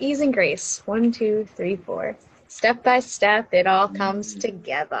moment. Ease and grace. 1, 2, 3, 4. Step by step, it all comes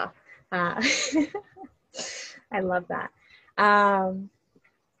together. I love that.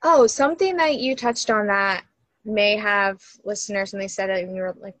 Oh, something that you touched on that may have listeners and they said it and you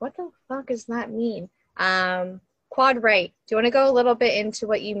were like, what the fuck does that mean? Quad right. Do you want to go a little bit into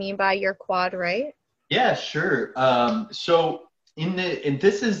what you mean by your quad right? Yeah, sure. So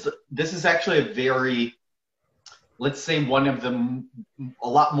this is actually a very, let's say, one of the a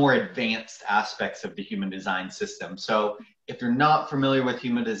lot more advanced aspects of the human design system. So if you're not familiar with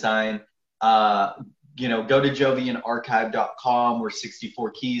human design, you know, go to jovianarchive.com or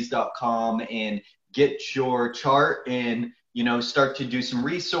 64keys.com and get your chart and, you know, start to do some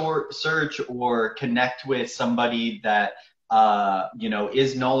research or connect with somebody that, you know,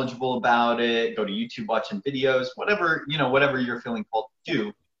 is knowledgeable about it. Go to YouTube, watch some videos, whatever, you know, whatever you're feeling called to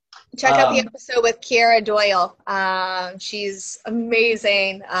do. Check out the episode with Kiara Doyle. She's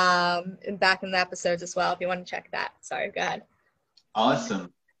amazing. And back in the episodes as well, if you want to check that. Sorry, go ahead.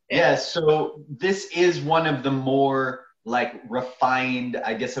 Awesome. Yeah, so this is one of the more like refined,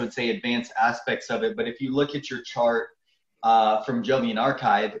 I guess I would say advanced aspects of it. But if you look at your chart from Jovian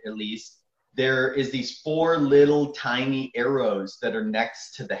Archive, at least, there is these 4 little tiny arrows that are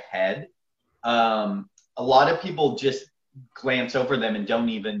next to the head. A lot of people just glance over them and don't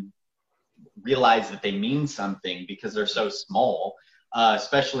even realize that they mean something because they're so small,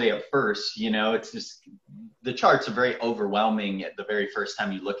 especially at first. You know, it's just, the charts are very overwhelming at the very first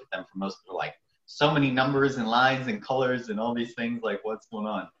time you look at them. For most people, like, so many numbers and lines and colors and all these things, like what's going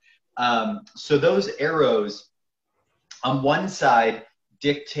on? So those arrows on one side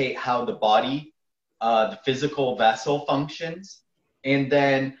dictate how the body, the physical vessel functions, and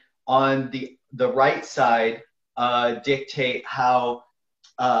then on the right side dictate how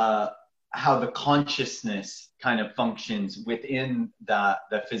the consciousness kind of functions within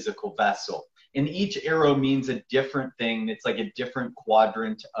the physical vessel. And each arrow means a different thing. It's like a different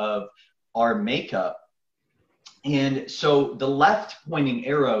quadrant of our makeup. And so the left pointing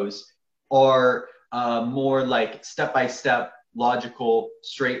arrows are more like step-by-step, logical,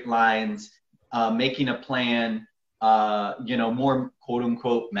 straight lines, making a plan, you know, more quote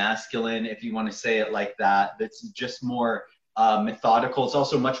unquote masculine, if you want to say it like that. That's just more methodical. It's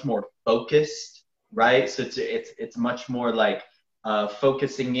also much more focused, right? So it's much more like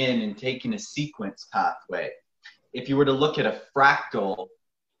focusing in and taking a sequence pathway. If you were to look at a fractal,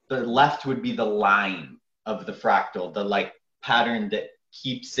 the left would be the line of the fractal, the like pattern that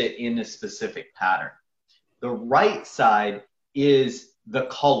keeps it in a specific pattern. The right side is the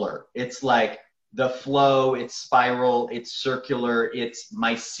color. It's like the flow, it's spiral, it's circular, it's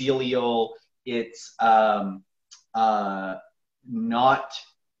mycelial, it's not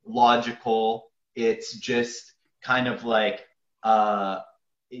logical. It's just kind of like,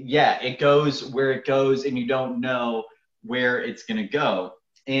 yeah, it goes where it goes and you don't know where it's going to go.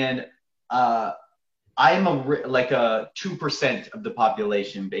 And I'm like a 2% of the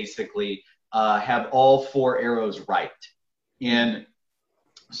population basically have all 4 arrows right. And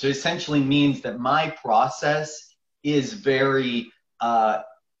so essentially means that my process is very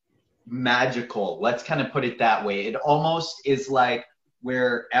magical. Let's kind of put it that way. It almost is like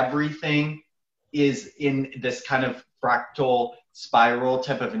where everything is in this kind of fractal spiral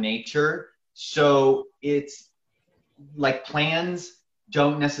type of nature. So it's like plans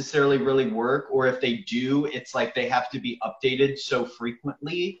don't necessarily really work, or if they do, it's like they have to be updated so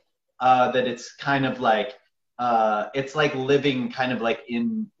frequently that it's kind of like it's like living kind of like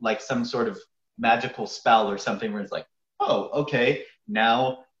in like some sort of magical spell or something where it's like, oh, okay,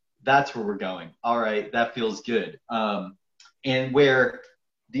 now that's where we're going. All right, that feels good. And where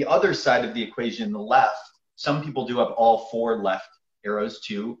the other side of the equation, the left, some people do have all 4 left arrows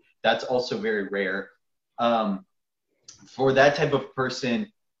too. That's also very rare. For that type of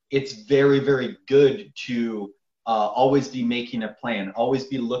person, it's very, very good to always be making a plan, always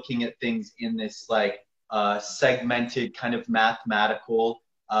be looking at things in this like segmented kind of mathematical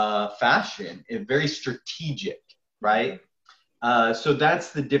fashion, very strategic, right? So that's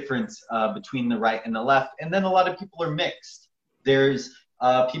the difference between the right and the left. And then a lot of people are mixed. There's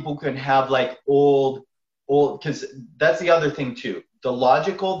people can have like old, because that's the other thing too. The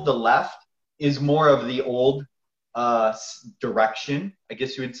logical, the left, is more of the old direction, I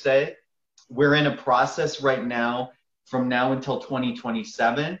guess you would say. We're in a process right now, from now until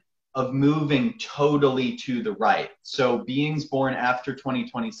 2027, of moving totally to the right. So beings born after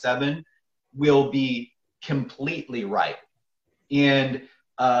 2027 will be completely right. And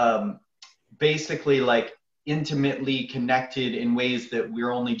basically like intimately connected in ways that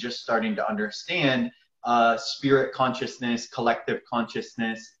we're only just starting to understand, spirit consciousness, collective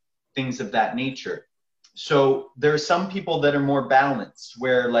consciousness, things of that nature. So there are some people that are more balanced,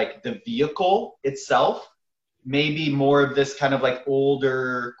 where like the vehicle itself may be more of this kind of like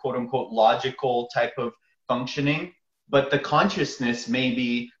older, quote unquote, logical type of functioning, but the consciousness may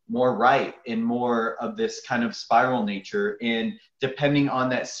be more right and more of this kind of spiral nature. And depending on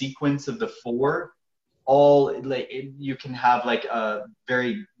that sequence of the 4, all like you can have like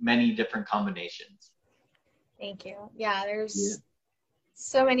very many different combinations. Thank you. Yeah, there's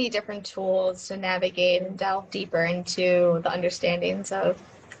so many different tools to navigate and delve deeper into the understandings of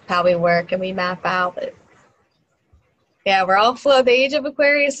how we work and we map out. But yeah, we're all flow. The age of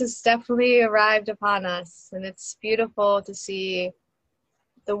Aquarius has definitely arrived upon us, and it's beautiful to see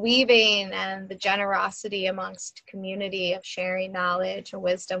the weaving and the generosity amongst community of sharing knowledge and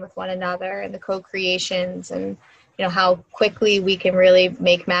wisdom with one another, and the co-creations, and you know how quickly we can really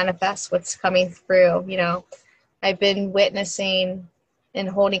make manifest what's coming through. You know, I've been witnessing and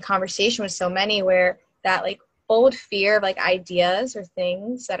holding conversation with so many where that like old fear of like ideas or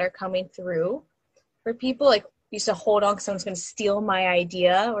things that are coming through for people, like used to hold on because someone's going to steal my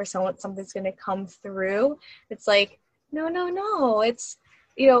idea or something's going to come through. It's like, no. It's,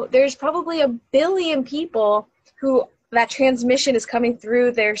 you know, there's probably 1 billion people who that transmission is coming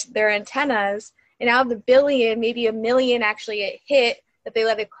through their antennas, and out of the billion, maybe 1 million actually get hit, that they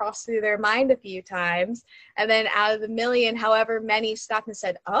let it cross through their mind a few times. And then out of the 1 million, however many stopped and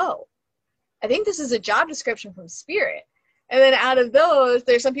said, oh, I think this is a job description from Spirit. And then out of those,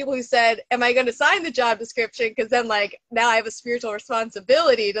 there's some people who said, am I going to sign the job description? Because then like, now I have a spiritual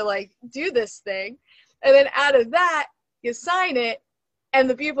responsibility to like do this thing. And then out of that, you sign it. And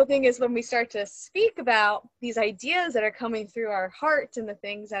the beautiful thing is when we start to speak about these ideas that are coming through our heart and the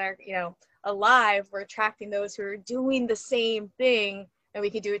things that are, you know, alive, we're attracting those who are doing the same thing, and we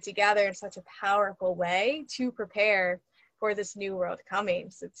can do it together in such a powerful way to prepare for this new world coming.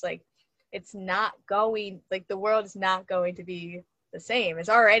 So it's like, it's not going, like the world is not going to be the same. It's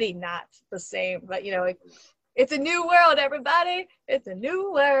already not the same, but you know, like, it's a new world, everybody. It's a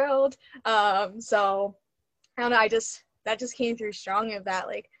new world. So I don't know, that just came through strong, of that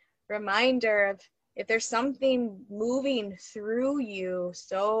like reminder of, if there's something moving through you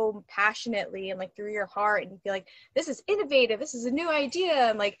so passionately and like through your heart, and you feel like this is innovative, this is a new idea,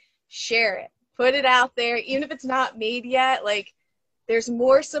 and like share it, put it out there, even if it's not made yet. Like there's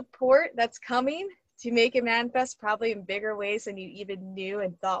more support that's coming to make it manifest, probably in bigger ways than you even knew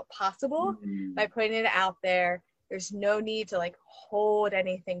and thought possible. By putting it out there, there's no need to like hold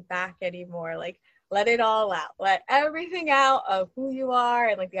anything back anymore. Like, let it all out. Let everything out of who you are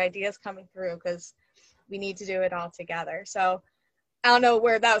and like the ideas coming through, because we need to do it all together. So I don't know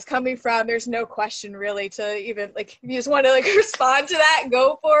where that was coming from. There's no question really to even like, if you just want to like respond to that,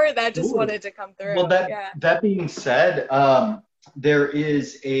 go for it. That just wanted to come through. Well, that being said, there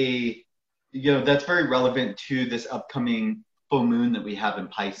is a, that's very relevant to this upcoming full moon that we have in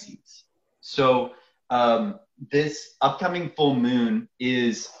Pisces. So this upcoming full moon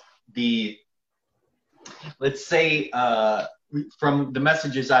is let's say, from the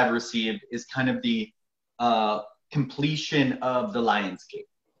messages I've received, is kind of the completion of the Lion's Gate.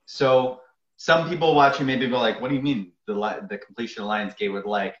 So some people watching maybe go like, what do you mean the completion of Lion's Gate? With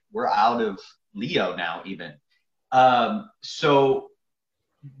like, we're out of Leo now even. So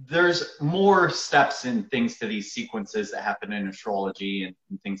there's more steps and things to these sequences that happen in astrology and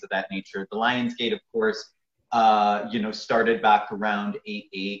things of that nature. The Lion's Gate, of course, started back around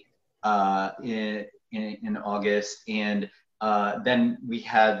 8/8 in August, and then we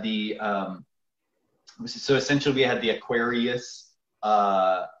had the so essentially we had the Aquarius.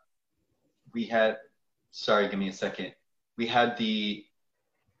 We had the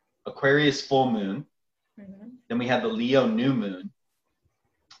Aquarius full moon. Mm-hmm. Then we had the Leo new moon.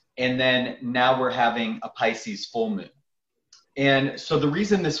 And then now we're having a Pisces full moon. And so the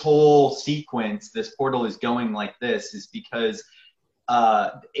reason this whole sequence, this portal is going like this is because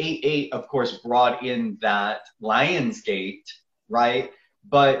 8/8, of course, brought in that Lion's Gate, right?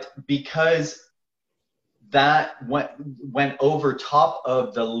 But because that went over top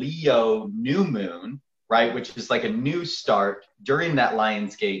of the Leo new moon, right, which is like a new start during that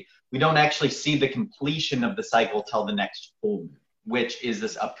Lion's Gate, we don't actually see the completion of the cycle till the next full moon, which is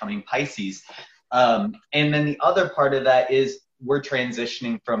this upcoming Pisces. And then the other part of that is we're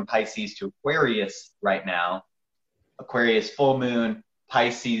transitioning from Pisces to Aquarius right now. Aquarius full moon,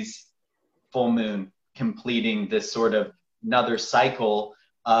 Pisces full moon, completing this sort of another cycle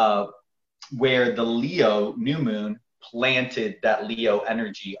where the Leo new moon planted that Leo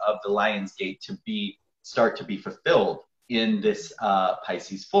energy of the Lion's Gate to start to be fulfilled in this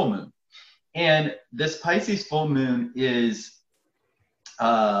Pisces full moon. And this Pisces full moon is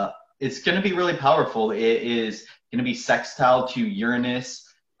it's going to be really powerful. It is going to be sextile to Uranus.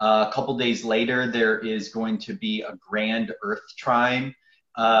 A couple days later, there is going to be a grand Earth trine.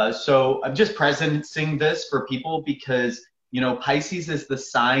 So I'm just presencing this for people because, Pisces is the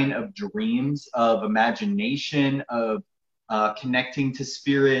sign of dreams, of imagination, of connecting to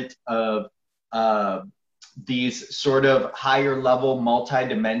spirit, of these sort of higher level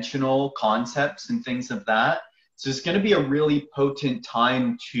multidimensional concepts and things of that. So it's going to be a really potent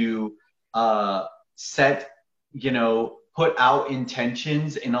time to set, put out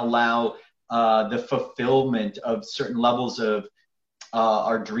intentions and allow the fulfillment of certain levels of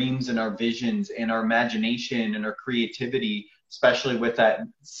our dreams and our visions and our imagination and our creativity, especially with that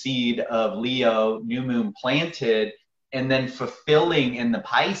seed of Leo new moon planted, and then fulfilling in the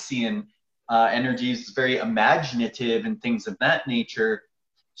Piscean energies, very imaginative and things of that nature.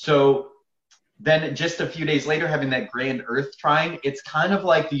 So then just a few days later, having that grand Earth trine, it's kind of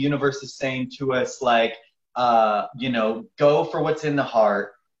like the universe is saying to us, like, go for what's in the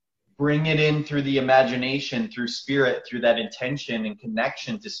heart, bring it in through the imagination, through spirit, through that intention and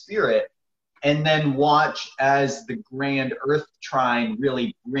connection to spirit, and then watch as the grand Earth trine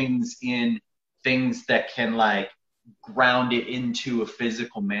really brings in things that can like ground it into a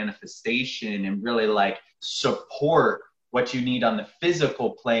physical manifestation and really like support what you need on the physical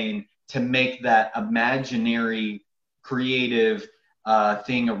plane to make that imaginary creative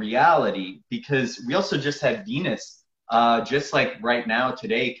thing a reality. Because we also just had Venus just like right now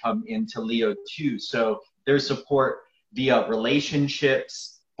today come into Leo too. So there's support via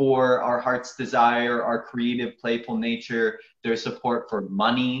relationships for our heart's desire, our creative playful nature. There's support for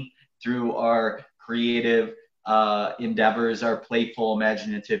money through our creative endeavors, our playful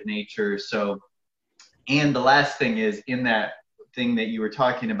imaginative nature. So, and the last thing is in that thing that you were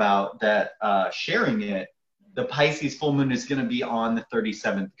talking about, that sharing it, the Pisces full moon is going to be on the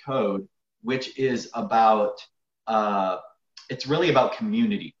 37th code, which is about it's really about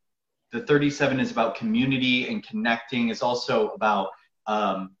community. The 37 is about community and connecting. It's also about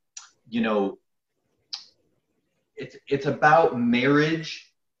it's about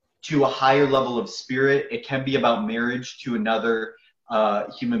marriage to a higher level of spirit. It can be about marriage to another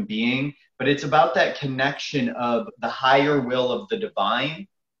human being, but it's about that connection of the higher will of the divine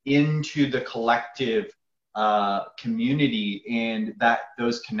into the collective community and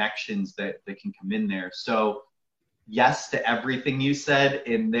those connections that can come in there. So yes to everything you said,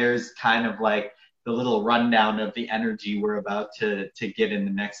 and there's kind of like the little rundown of the energy we're about to get in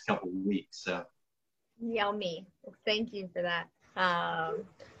the next couple of weeks. So yummy. Well, thank you for that.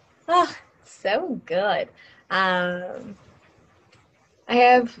 Oh, so good. I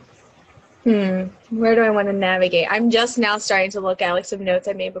have, where do I want to navigate? I'm just now starting to look at like some notes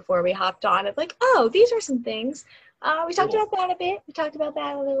I made before we hopped on. It's like, oh, these are some things. We talked about that a bit. We talked about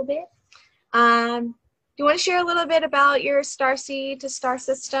that a little bit. Do you want to share a little bit about your starseed to star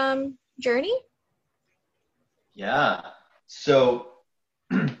system journey? Yeah. So,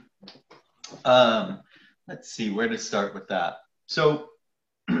 let's see where to start with that. So,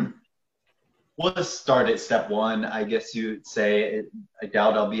 we'll just start at step one. I guess you would say. I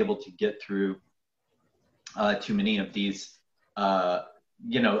doubt I'll be able to get through too many of these. I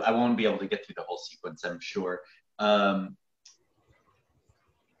won't be able to get through the whole sequence, I'm sure.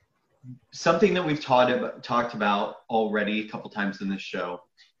 Something that we've talked about already a couple times in this show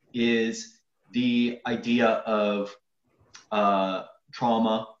is the idea of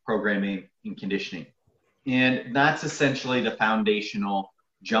trauma, programming, and conditioning. And that's essentially the foundational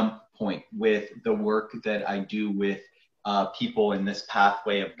jump point with the work that I do with people in this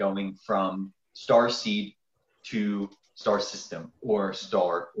pathway of going from starseed to star system or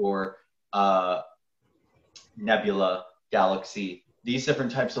star or nebula, galaxy, these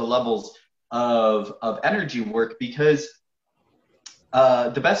different types of levels of energy work, because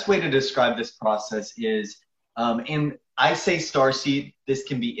the best way to describe this process is, and I say starseed, this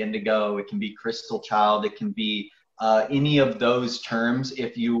can be indigo, it can be crystal child, it can be any of those terms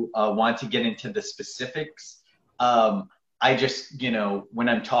if you want to get into the specifics. I just, when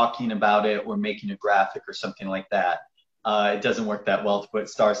I'm talking about it or making a graphic or something like that, it doesn't work that well to put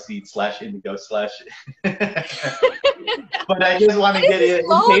starseed / indigo / but I just want to get it in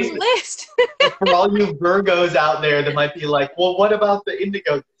case list. for all you Virgos out there that might be like, well, what about the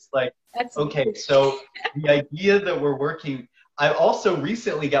indigo? It's like, that's okay, so the idea that we're working, I also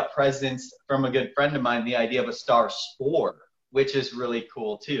recently got presents from a good friend of mine, the idea of a star spore, which is really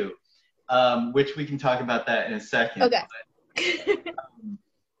cool too, which we can talk about that in a second. Okay.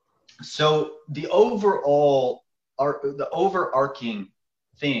 So the overarching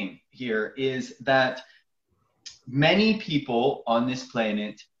thing here is that many people on this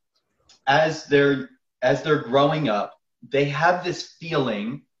planet, as they're growing up, they have this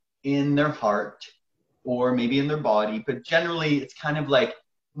feeling in their heart or maybe in their body, but generally it's kind of like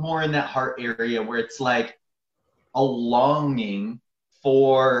more in that heart area where it's like a longing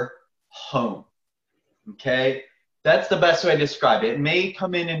for home. Okay? That's the best way to describe it. It may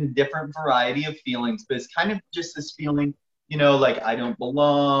come in a different variety of feelings, but it's kind of just this feeling, like I don't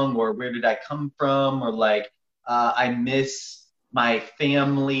belong, or where did I come from, or like I miss my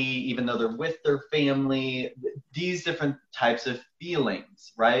family, even though they're with their family, these different types of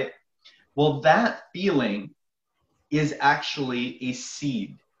feelings, right? Well, that feeling is actually a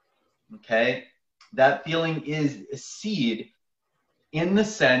seed, okay? That feeling is a seed in the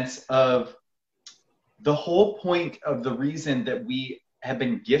sense of the whole point of the reason that we have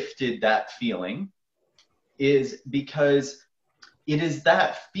been gifted that feeling is because it is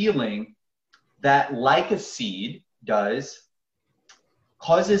that feeling that, like a seed does,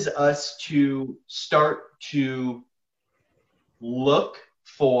 causes us to start to look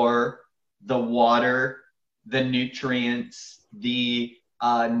for the water, the nutrients, the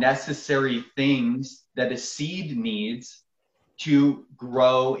necessary things that a seed needs to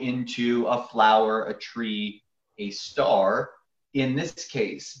grow into a flower, a tree, a star, in this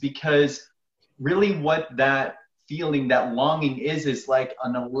case. Because really what that feeling, that longing is like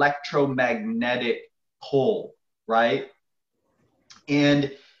an electromagnetic pull, right?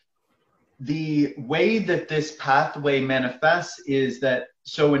 And the way that this pathway manifests is that,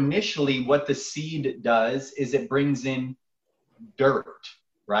 so initially what the seed does is it brings in dirt,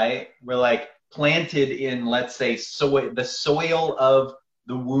 right? We're like planted in, let's say, the soil of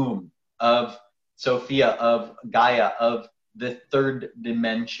the womb of Sophia, of Gaia, of the third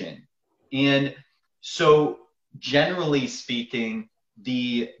dimension. And so generally speaking,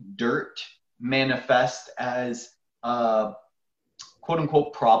 the dirt manifests as quote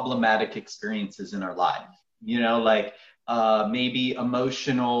unquote problematic experiences in our life, like maybe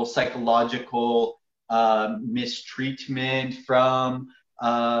emotional, psychological mistreatment from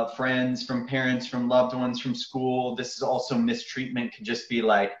friends, from parents, from loved ones, from school. This is also mistreatment, could just be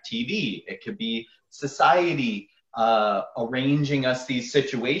like TV. It could be society arranging us these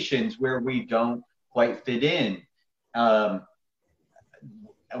situations where we don't quite fit in.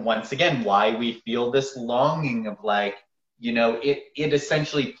 once again, why we feel this longing of like, you know, it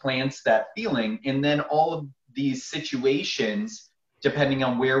essentially plants that feeling. And then all of these situations, depending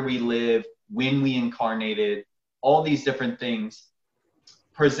on where we live, when we incarnated, all these different things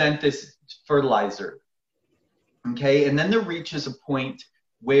present this fertilizer. Okay. And then there reaches a point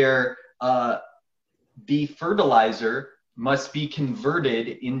where the fertilizer must be converted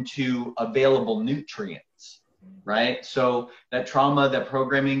into available nutrients, right? So that trauma, that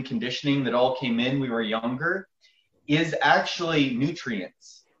programming, conditioning that all came in, we were younger, is actually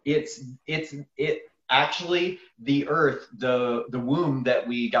nutrients. It actually, the earth, the womb that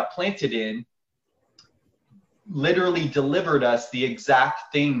we got planted in, literally delivered us the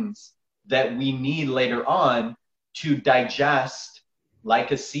exact things that we need later on to digest,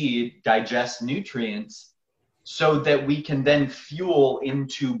 like a seed, digest nutrients, so that we can then fuel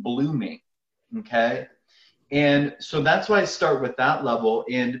into blooming. Okay. And so that's why I start with that level.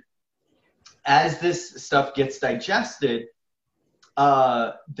 And as this stuff gets digested,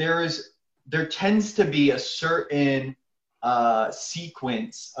 there tends to be a certain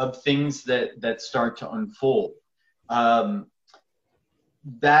sequence of things that start to unfold.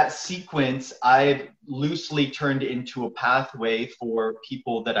 That sequence I've loosely turned into a pathway for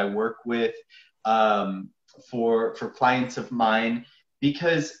people that I work with, for clients of mine,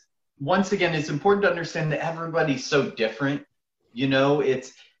 because once again, it's important to understand that everybody's so different. You know,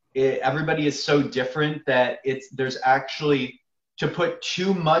 everybody is so different that there's actually, to put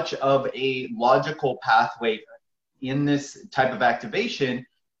too much of a logical pathway in this type of activation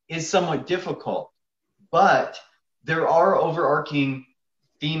is somewhat difficult. But there are overarching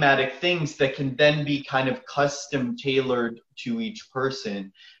thematic things that can then be kind of custom tailored to each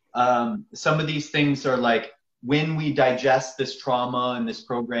person. Some of these things are like, when we digest this trauma and this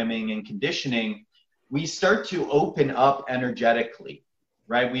programming and conditioning, we start to open up energetically,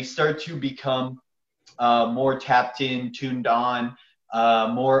 right? We start to become more tapped in, tuned on,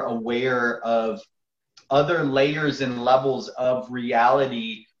 more aware of other layers and levels of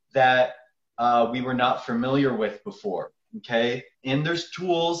reality that we were not familiar with before. Okay. And there's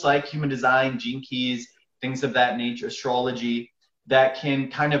tools like human design, gene keys, things of that nature, astrology, that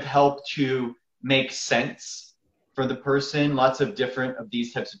can kind of help to make sense for the person. Lots of different of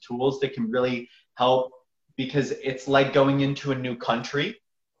these types of tools that can really help, because it's like going into a new country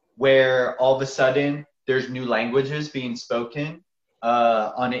where all of a sudden there's new languages being spoken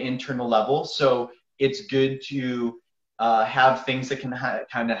on an internal level. So it's good to have things that can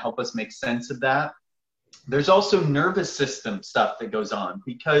kind of help us make sense of that. There's also nervous system stuff that goes on,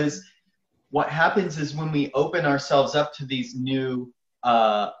 because what happens is when we open ourselves up to these new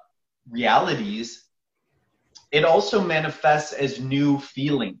realities, it also manifests as new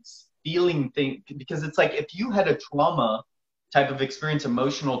feelings, because it's like, if you had a trauma type of experience,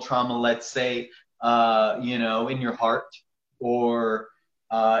 emotional trauma, let's say, you know, in your heart or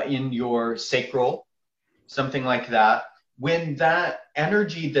in your sacral, something like that, when that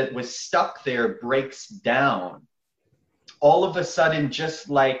energy that was stuck there breaks down, all of a sudden, just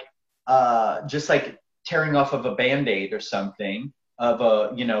like tearing off of a Band-Aid or something, of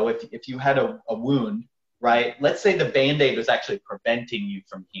a, you know, if you had a wound, right? Let's say the Band-Aid was actually preventing you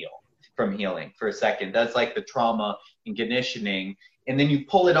from healing for a second. That's like the trauma and conditioning. And then you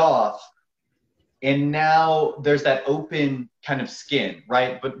pull it off, and now there's that open kind of skin,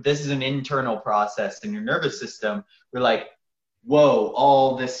 right? But this is an internal process in your nervous system. We're like, whoa,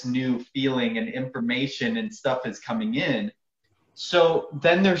 all this new feeling and information and stuff is coming in. So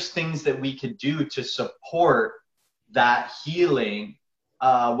then there's things that we could do to support that healing,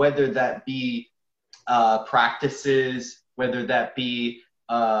 whether that be practices, whether that be,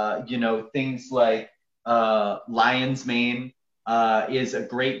 you know, things like lion's mane is a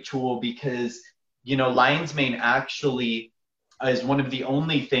great tool, because, you know, lion's mane actually is one of the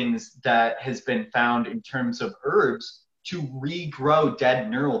only things that has been found in terms of herbs to regrow dead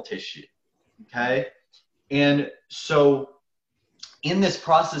neural tissue. Okay. And so in this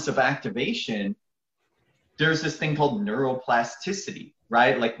process of activation, there's this thing called neuroplasticity,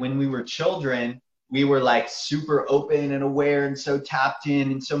 right? Like when we were children, we were like super open and aware and so tapped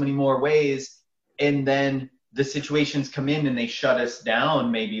in so many more ways. And then the situations come in and they shut us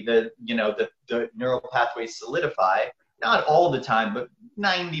down. Maybe the neural pathways solidify, not all the time, but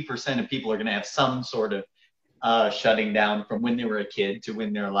 90% of people are going to have some sort of shutting down from when they were a kid to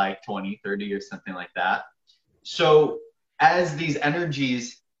when they're like 20, 30 or something like that. So as these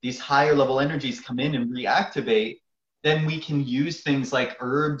energies, these higher level energies come in and reactivate, then we can use things like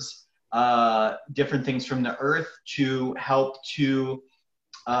herbs, different things from the earth to help to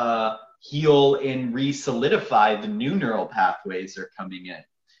heal and re-solidify the new neural pathways that are coming in.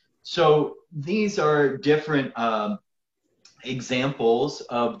 So these are different examples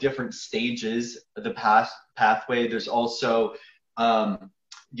of different stages of the pathway. There's also,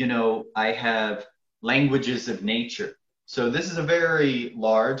 you know, I have languages of nature. So this is a very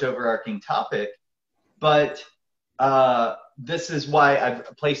large overarching topic, but this is why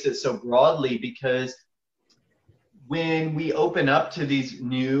I've placed it so broadly, because when we open up to these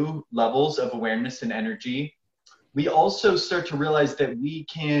new levels of awareness and energy, we also start to realize that we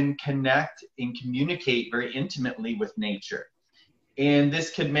can connect and communicate very intimately with nature. And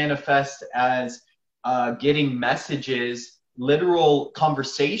this could manifest as getting messages, literal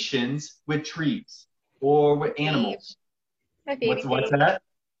conversations with trees or with animals. My baby What's fave. that?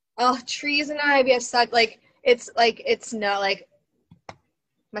 Oh, trees and I, we have such it's not like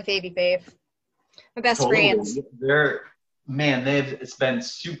my baby fave. My best friends. Totally. It's been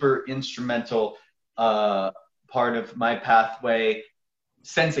super instrumental part of my pathway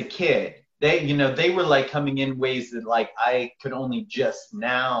since a kid. They were like coming in ways that like I could only just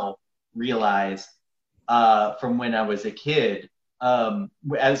now realize from when I was a kid.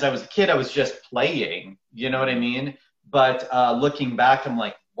 As I was a kid, I was just playing, you know what I mean? But looking back, I'm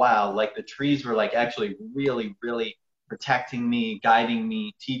like, wow, like the trees were like actually really, really protecting me, guiding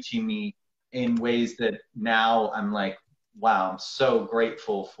me, teaching me in ways that now I'm like, wow, I'm so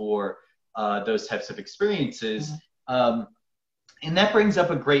grateful for those types of experiences. And that brings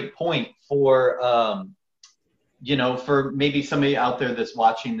up a great point for, for maybe somebody out there that's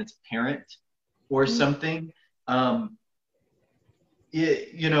watching that's a parent or something.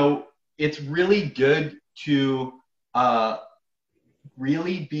 It's really good to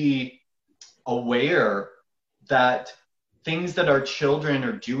really be aware that things that our children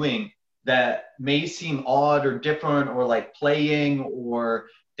are doing that may seem odd or different or like playing or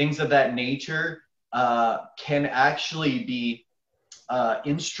things of that nature can actually be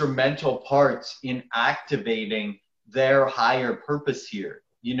instrumental parts in activating their higher purpose here,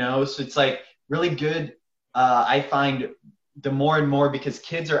 so it's like really good. I find the more and more, because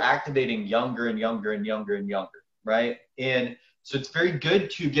kids are activating younger and younger and younger and younger, right? And so it's very good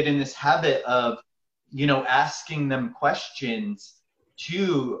to get in this habit of asking them questions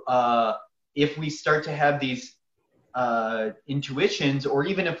to if we start to have these intuitions, or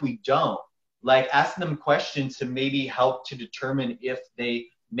even if we don't, like ask them questions to maybe help to determine if they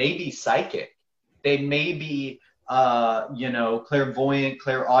may be psychic, they may be clairvoyant,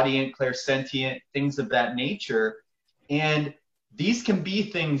 clairaudient, clairsentient, things of that nature. And these can be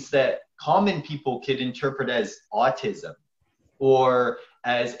things that common people could interpret as autism or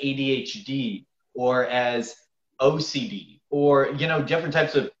as ADHD or as OCD or different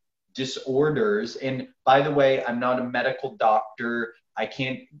types of disorders. And by the way, I'm not a medical doctor. I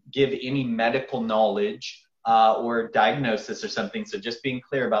can't give any medical knowledge or diagnosis or something. So just being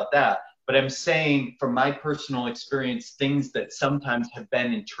clear about that. But I'm saying from my personal experience, things that sometimes have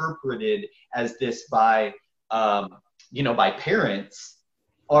been interpreted as this by parents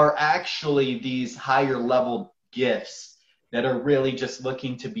are actually these higher level gifts that are really just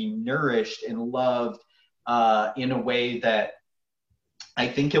looking to be nourished and loved in a way that I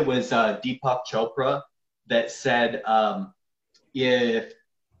think it was Deepak Chopra that said, if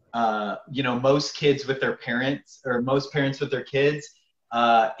most kids with their parents, or most parents with their kids,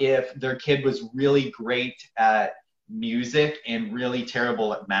 if their kid was really great at music and really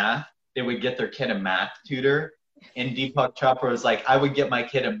terrible at math, they would get their kid a math tutor. And Deepak Chopra was like, I would get my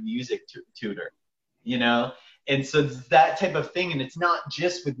kid a music tutor, And so it's that type of thing. And it's not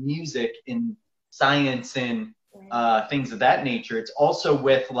just with music and science and things of that nature. It's also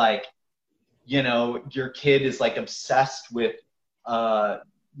with like, your kid is like obsessed with,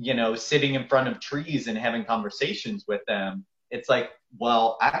 sitting in front of trees and having conversations with them. It's like,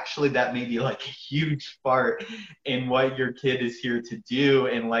 well, actually that may be like a huge part in what your kid is here to do.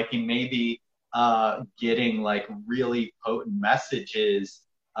 And like, you may be getting like really potent messages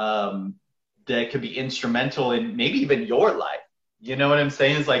that could be instrumental in maybe even your life. You know what I'm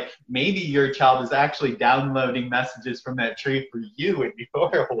saying? It's like maybe your child is actually downloading messages from that tree for you in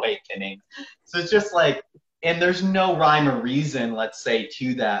your awakening. So it's just like, and there's no rhyme or reason, let's say,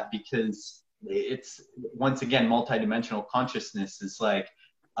 to that, because it's, once again, multidimensional consciousness is like,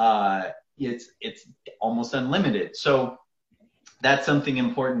 it's almost unlimited. So that's something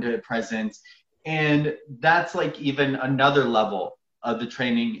important to present. And that's like even another level of the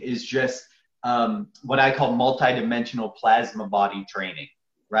training is just what I call multidimensional plasma body training,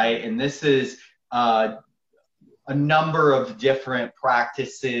 right? And this is a number of different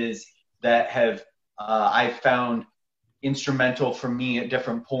practices that have I found instrumental for me at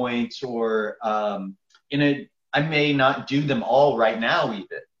different points, or I may not do them all right now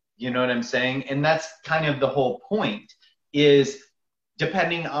even, You know what I'm saying? And that's kind of the whole point, is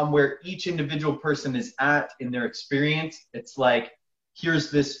depending on where each individual person is at in their experience, it's like,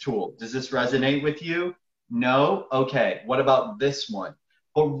 here's this tool. Does this resonate with you? No? Okay. What about this one?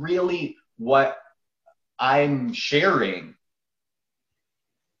 But really, what I'm sharing.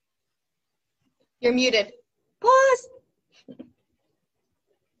 You're muted. Pause.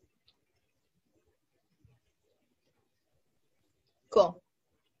 Cool.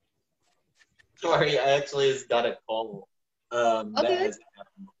 Sorry, I actually just got a call. That Okay. hasn't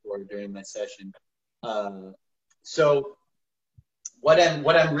happened before during my session. So what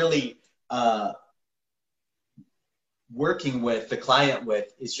I'm really working with the client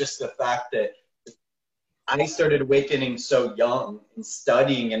with is just the fact that I started awakening so young and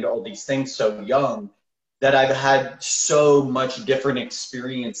studying and all these things so young that I've had so much different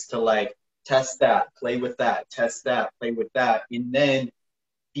experience to like test that, play with that, test that, play with that, and then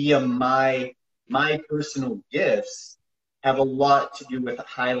via my personal gifts have a lot to do with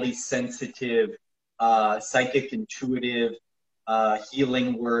highly sensitive, psychic, intuitive,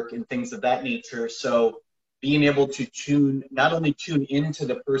 healing work and things of that nature. So being able to not only tune into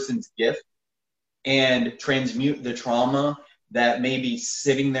the person's gift and transmute the trauma that may be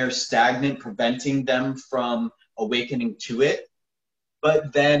sitting there stagnant, preventing them from awakening to it,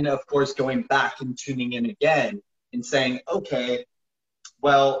 but then of course going back and tuning in again and saying, okay,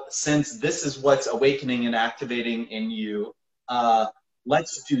 well, since this is what's awakening and activating in you,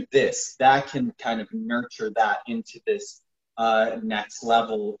 let's do this. That can kind of nurture that into this next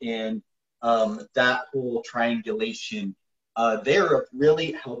level. And that whole triangulation, they're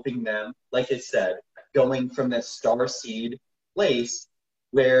really helping them, like I said, going from this star seed place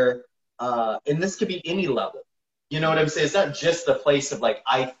where, and this could be any level. You know what I'm saying? It's not just the place of like,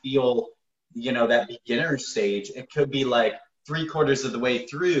 I feel, you know, that beginner stage. It could be like 3/4 of the way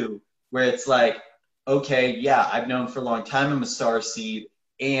through where it's like, okay, yeah, I've known for a long time I'm a star seed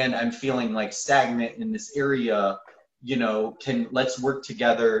and I'm feeling like stagnant in this area, you know, let's work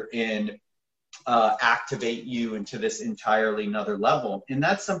together and activate you into this entirely another level. And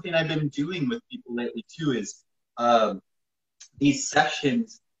that's something I've been doing with people lately too, is these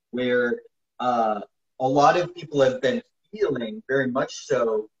sessions where a lot of people have been feeling very much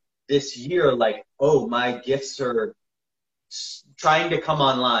so this year like, oh, my gifts are trying to come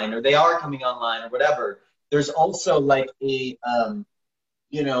online, or they are coming online, or whatever. There's also like a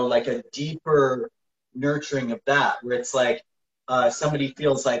you know, like a deeper nurturing of that, where it's like somebody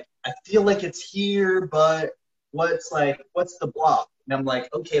feels like, I feel like it's here, but what's the block? And I'm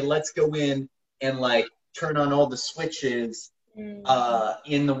like, okay, let's go in and like turn on all the switches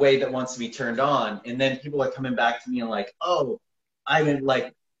in the way that wants to be turned on. And then people are coming back to me and like, oh, I've been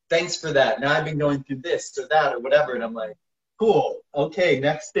like, thanks for that. Now I've been going through this or that or whatever. And I'm like, cool. Okay,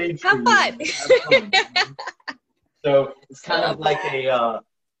 next stage. Have fun. So it's kind of like a,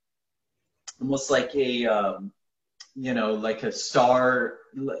 almost like a, you know, like a star,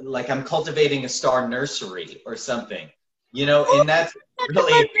 like I'm cultivating a star nursery or something, you know, and that's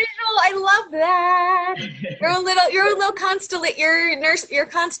really visual. I love that. You're a little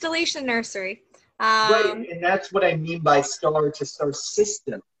constellation nursery. Right, and that's what I mean by star to star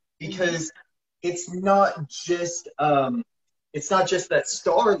system, because it's not just that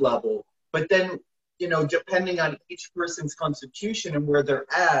star level, but then, you know, depending on each person's constitution and where they're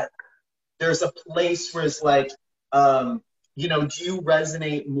at, there's a place where it's like, you know, do you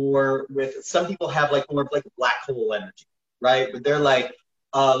resonate more with, some people have like more of like black hole energy, right? But they're like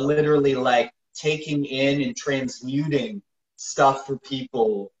literally like taking in and transmuting stuff for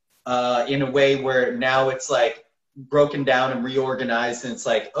people in a way where now it's like broken down and reorganized, and it's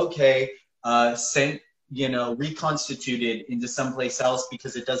like, okay, sent, you know, reconstituted into someplace else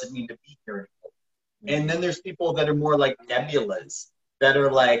because it doesn't need to be here anymore. And then there's people that are more like nebulas, that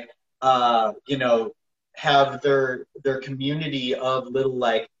are like, you know, have their community of little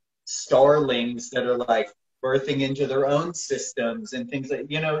like starlings that are like birthing into their own systems and things like,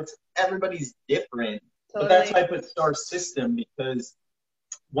 you know, it's, everybody's different. Totally. But that's why I put star system, because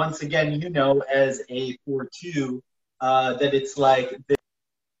once again, you know, as a 4/2, that it's like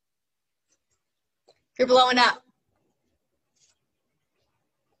you're blowing up.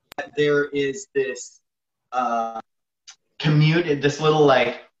 There is this community, this little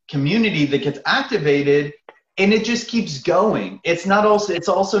like community that gets activated, and it just keeps going. It's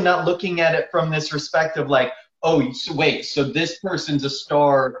also not looking at it from this respect of like, oh, so wait, so this person's a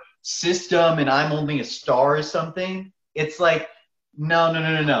star system and I'm only a star or something. It's like,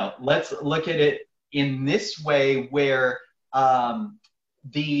 no. Let's look at it in this way, where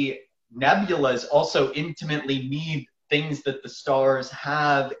the nebulas also intimately need things that the stars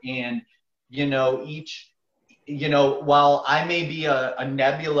have. And, you know, each, you know, while I may be a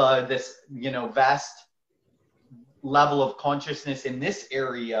nebula, this, you know, vast level of consciousness in this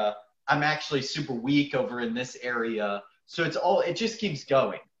area, I'm actually super weak over in this area. So it just keeps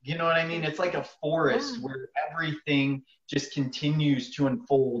going. You know what I mean? It's like a forest where everything just continues to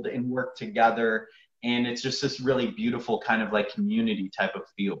unfold and work together. And it's just this really beautiful kind of like community type of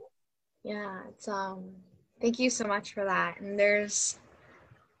feel. Yeah, it's thank you so much for that. And there's,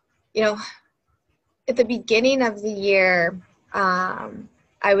 you know, at the beginning of the year,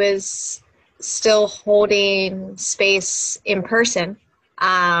 I was still holding space in person,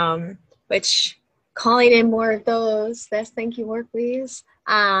 which calling in more of those. Yes, thank you, more please.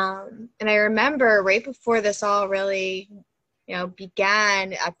 And I remember right before this all really, you know,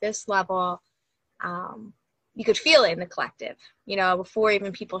 began at this level, you could feel it in the collective, you know, before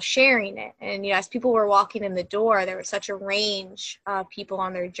even people sharing it. And, you know, as people were walking in the door, there was such a range of people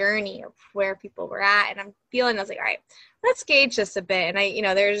on their journey of where people were at. And I was like, all right, let's gauge this a bit. And you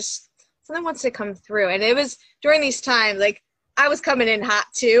know, there's something wants to come through. And it was during these times, like, I was coming in hot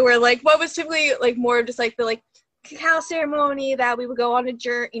too, where like what was typically like more of just like the like cacao ceremony that we would go on a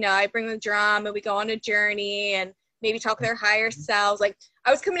journey, you know, I bring the drum and we go on a journey and maybe talk to their higher selves. Like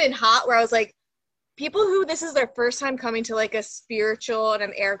I was coming in hot where I was like, people who this is their first time coming to like a spiritual, and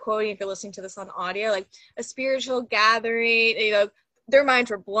I'm air quoting if you're listening to this on audio, like a spiritual gathering, you know, their minds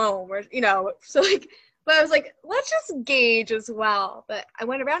were blown, or, you know, so like, but I was like, let's just gauge as well. But I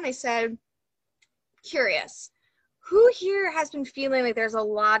went around and I said, curious, who here has been feeling like there's a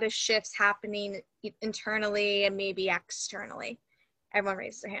lot of shifts happening internally and maybe externally? Everyone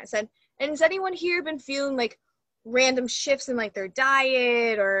raised their hand. I said, and has anyone here been feeling like random shifts in like their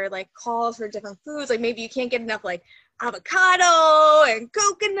diet or like calls for different foods? Like maybe you can't get enough like avocado and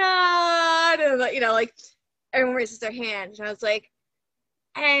coconut and, you know, like everyone raises their hand. And I was like,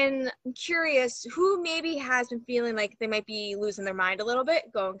 and I'm curious who maybe has been feeling like they might be losing their mind a little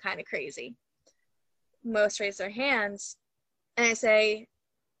bit, going kind of crazy. Most raise their hands. And I say,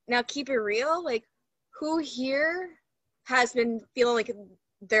 now keep it real. Like who here has been feeling like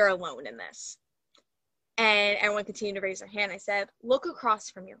they're alone in this? And everyone continued to raise their hand. I said, look across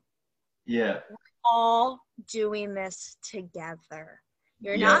from you. Yeah. We're all doing this together.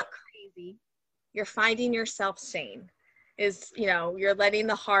 You're not crazy. You're finding yourself sane. Is, you know, you're letting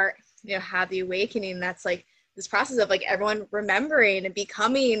the heart, you know, have the awakening. That's like this process of like everyone remembering and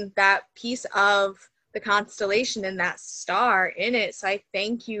becoming that piece of the constellation and that star in it. So I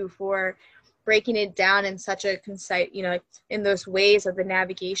thank you for breaking it down in such a concise, you know, in those ways of the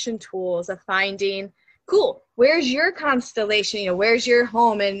navigation tools of finding, cool, where's your constellation, you know, where's your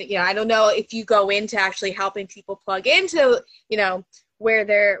home? And, you know, I don't know if you go into actually helping people plug into, you know, where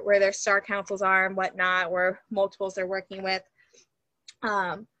their star councils are and whatnot, or multiples they're working with.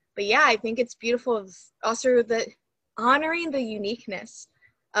 But yeah, I think it's beautiful. Also the honoring the uniqueness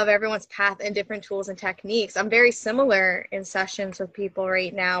of everyone's path and different tools and techniques. I'm very similar in sessions with people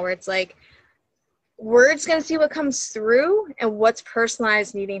right now where it's like, we're just going to see what comes through and what's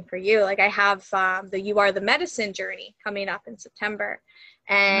personalized needing for you. Like I have the You Are the Medicine journey coming up in September.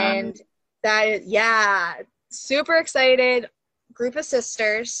 And that is, yeah, super excited. Group of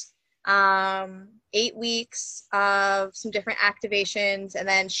sisters, 8 weeks of some different activations, and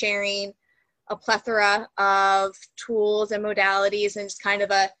then sharing a plethora of tools and modalities, and just kind of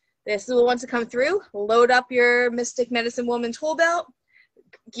this is what wants to come through. Load up your Mystic Medicine Woman tool belt,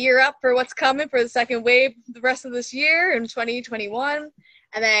 gear up for what's coming for the second wave the rest of this year in 2021.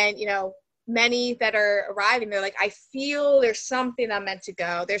 And then, you know, many that are arriving, they're like, I feel there's something I'm meant to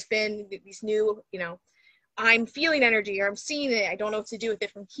go. There's been these new, you know, I'm feeling energy, or I'm seeing it, I don't know what to do with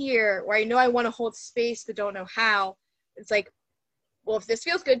it from here, or I know I want to hold space but don't know how. It's like, well, if this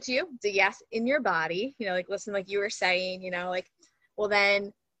feels good to you, it's a yes in your body, you know, like listen, like you were saying, you know, like, well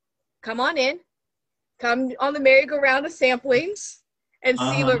then come on in, come on the merry-go-round of samplings and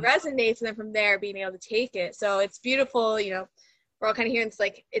see what resonates, and then from there being able to take it. So it's beautiful, you know, we're all kind of hearing it's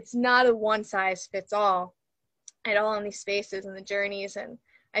like, it's not a one size fits all at all in these spaces and the journeys. And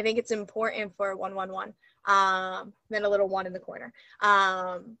I think it's important for 111, then a little one in the corner.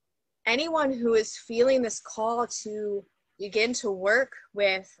 Anyone who is feeling this call to begin to work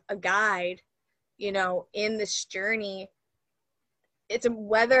with a guide, you know, in this journey, it's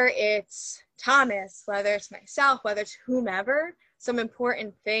whether it's Thomas, whether it's myself, whether it's whomever, some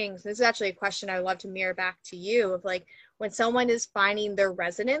important things. This is actually a question I would love to mirror back to you of like, when someone is finding their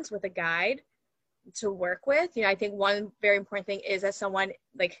resonance with a guide to work with, you know, I think one very important thing is as someone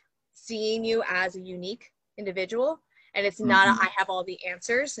like seeing you as a unique individual and it's not I have all the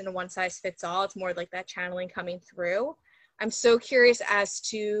answers and a one size fits all. It's more like that channeling coming through. I'm so curious as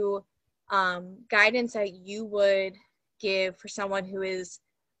to guidance that you would give for someone who is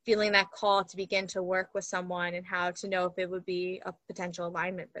feeling that call to begin to work with someone, and how to know if it would be a potential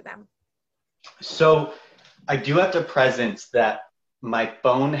alignment for them. So I do have to presence that my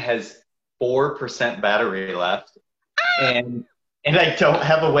phone has 4% battery left, and I don't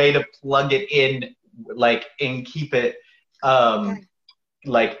have a way to plug it in, like, and keep it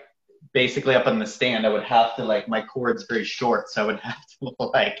like basically up on the stand. I would have to, like, my cord's very short, so I would have to,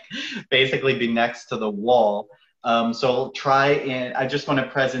 like, basically be next to the wall. So I'll try, and I just want to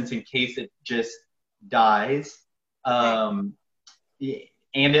presence in case it just dies. And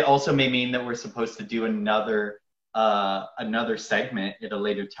it also may mean that we're supposed to do another segment at a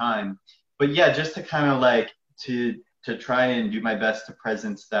later time. But yeah, just to kind of like to try and do my best to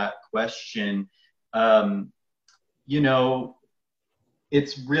presence that question. You know,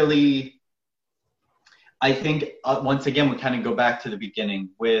 it's really, I think, once again, we kind of go back to the beginning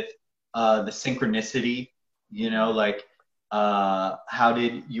with the synchronicity, you know, like, how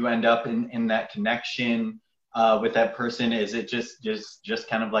did you end up in that connection with that person? Is it just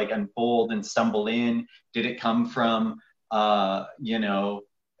kind of like unfold and stumble in? Did it come from, you know,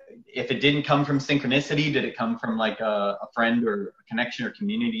 if it didn't come from synchronicity, did it come from like a friend or a connection or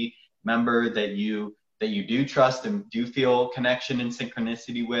community member that you do trust and do feel connection and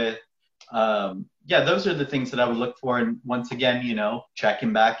synchronicity with? Yeah, those are the things that I would look for. And once again, you know,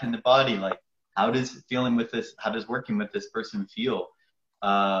 checking back in the body, like, how does working with this person feel?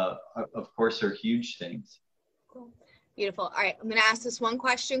 Of course, are huge things. Cool. Beautiful. All right, I'm going to ask this one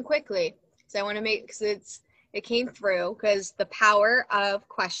question quickly, because I want to make, because it came through, because the power of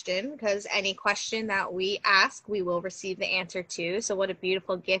question, because any question that we ask, we will receive the answer to. So what a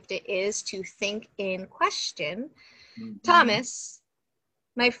beautiful gift it is to think in question. Thomas,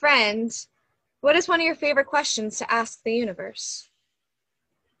 my friend, what is one of your favorite questions to ask the universe?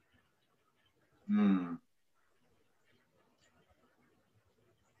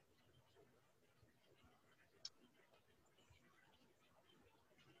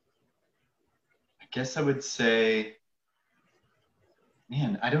 I guess I would say,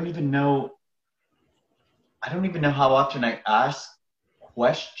 man, I don't even know how often I ask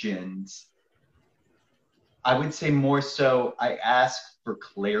questions. I would say more so I ask for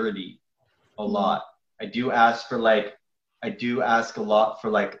clarity a lot. I do ask a lot for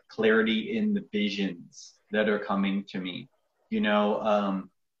like clarity in the visions that are coming to me. You know,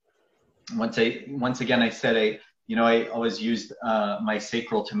 once again I said I always used my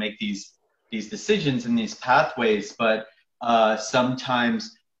sacral to make these decisions and these pathways, but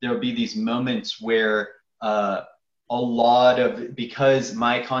sometimes there'll be these moments where because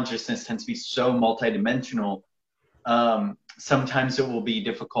my consciousness tends to be so multidimensional, sometimes it will be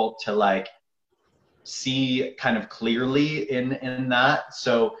difficult to like see kind of clearly in that.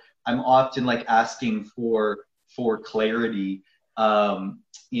 So I'm often like asking for clarity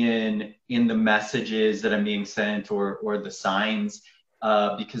in the messages that I'm being sent or the signs,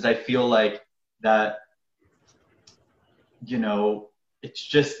 because I feel like that, you know, it's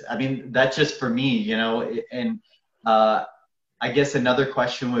just, I mean, that's just for me, you know. And I guess another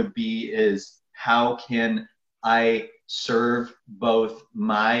question would be is, how can I serve both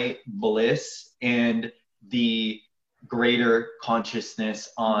my bliss and the greater consciousness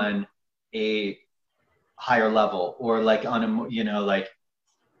on a higher level, or like on a, you know, like,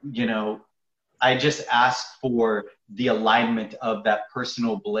 you know, I just ask for the alignment of that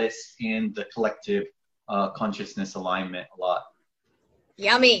personal bliss and the collective consciousness alignment a lot.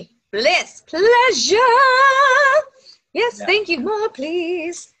 Yummy. Bliss. Pleasure. Yes, yeah. Thank you. More,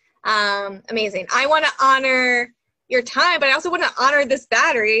 please. Amazing. I want to honor your time, but I also want to honor this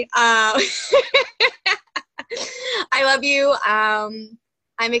battery. I love you. I'm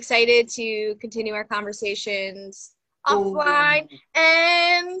excited to continue our conversations offline,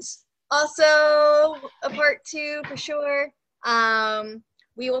 and also a part 2 for sure.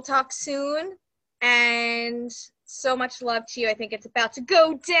 We will talk soon, and so much love to you. I think it's about to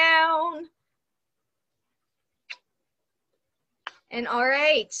go down. And all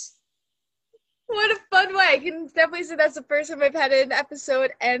right. What a fun way. I can definitely say that's the first time I've had an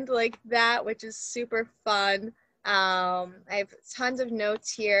episode end like that, which is super fun. I have tons of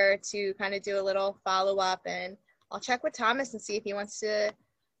notes here to kind of do a little follow-up, and I'll check with Thomas and see if he wants to,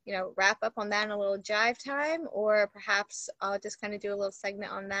 you know, wrap up on that in a little jive time, or perhaps I'll just kind of do a little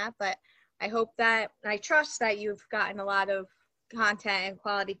segment on that. But I hope that, I trust that you've gotten a lot of content and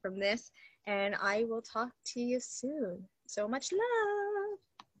quality from this, and I will talk to you soon. So much love.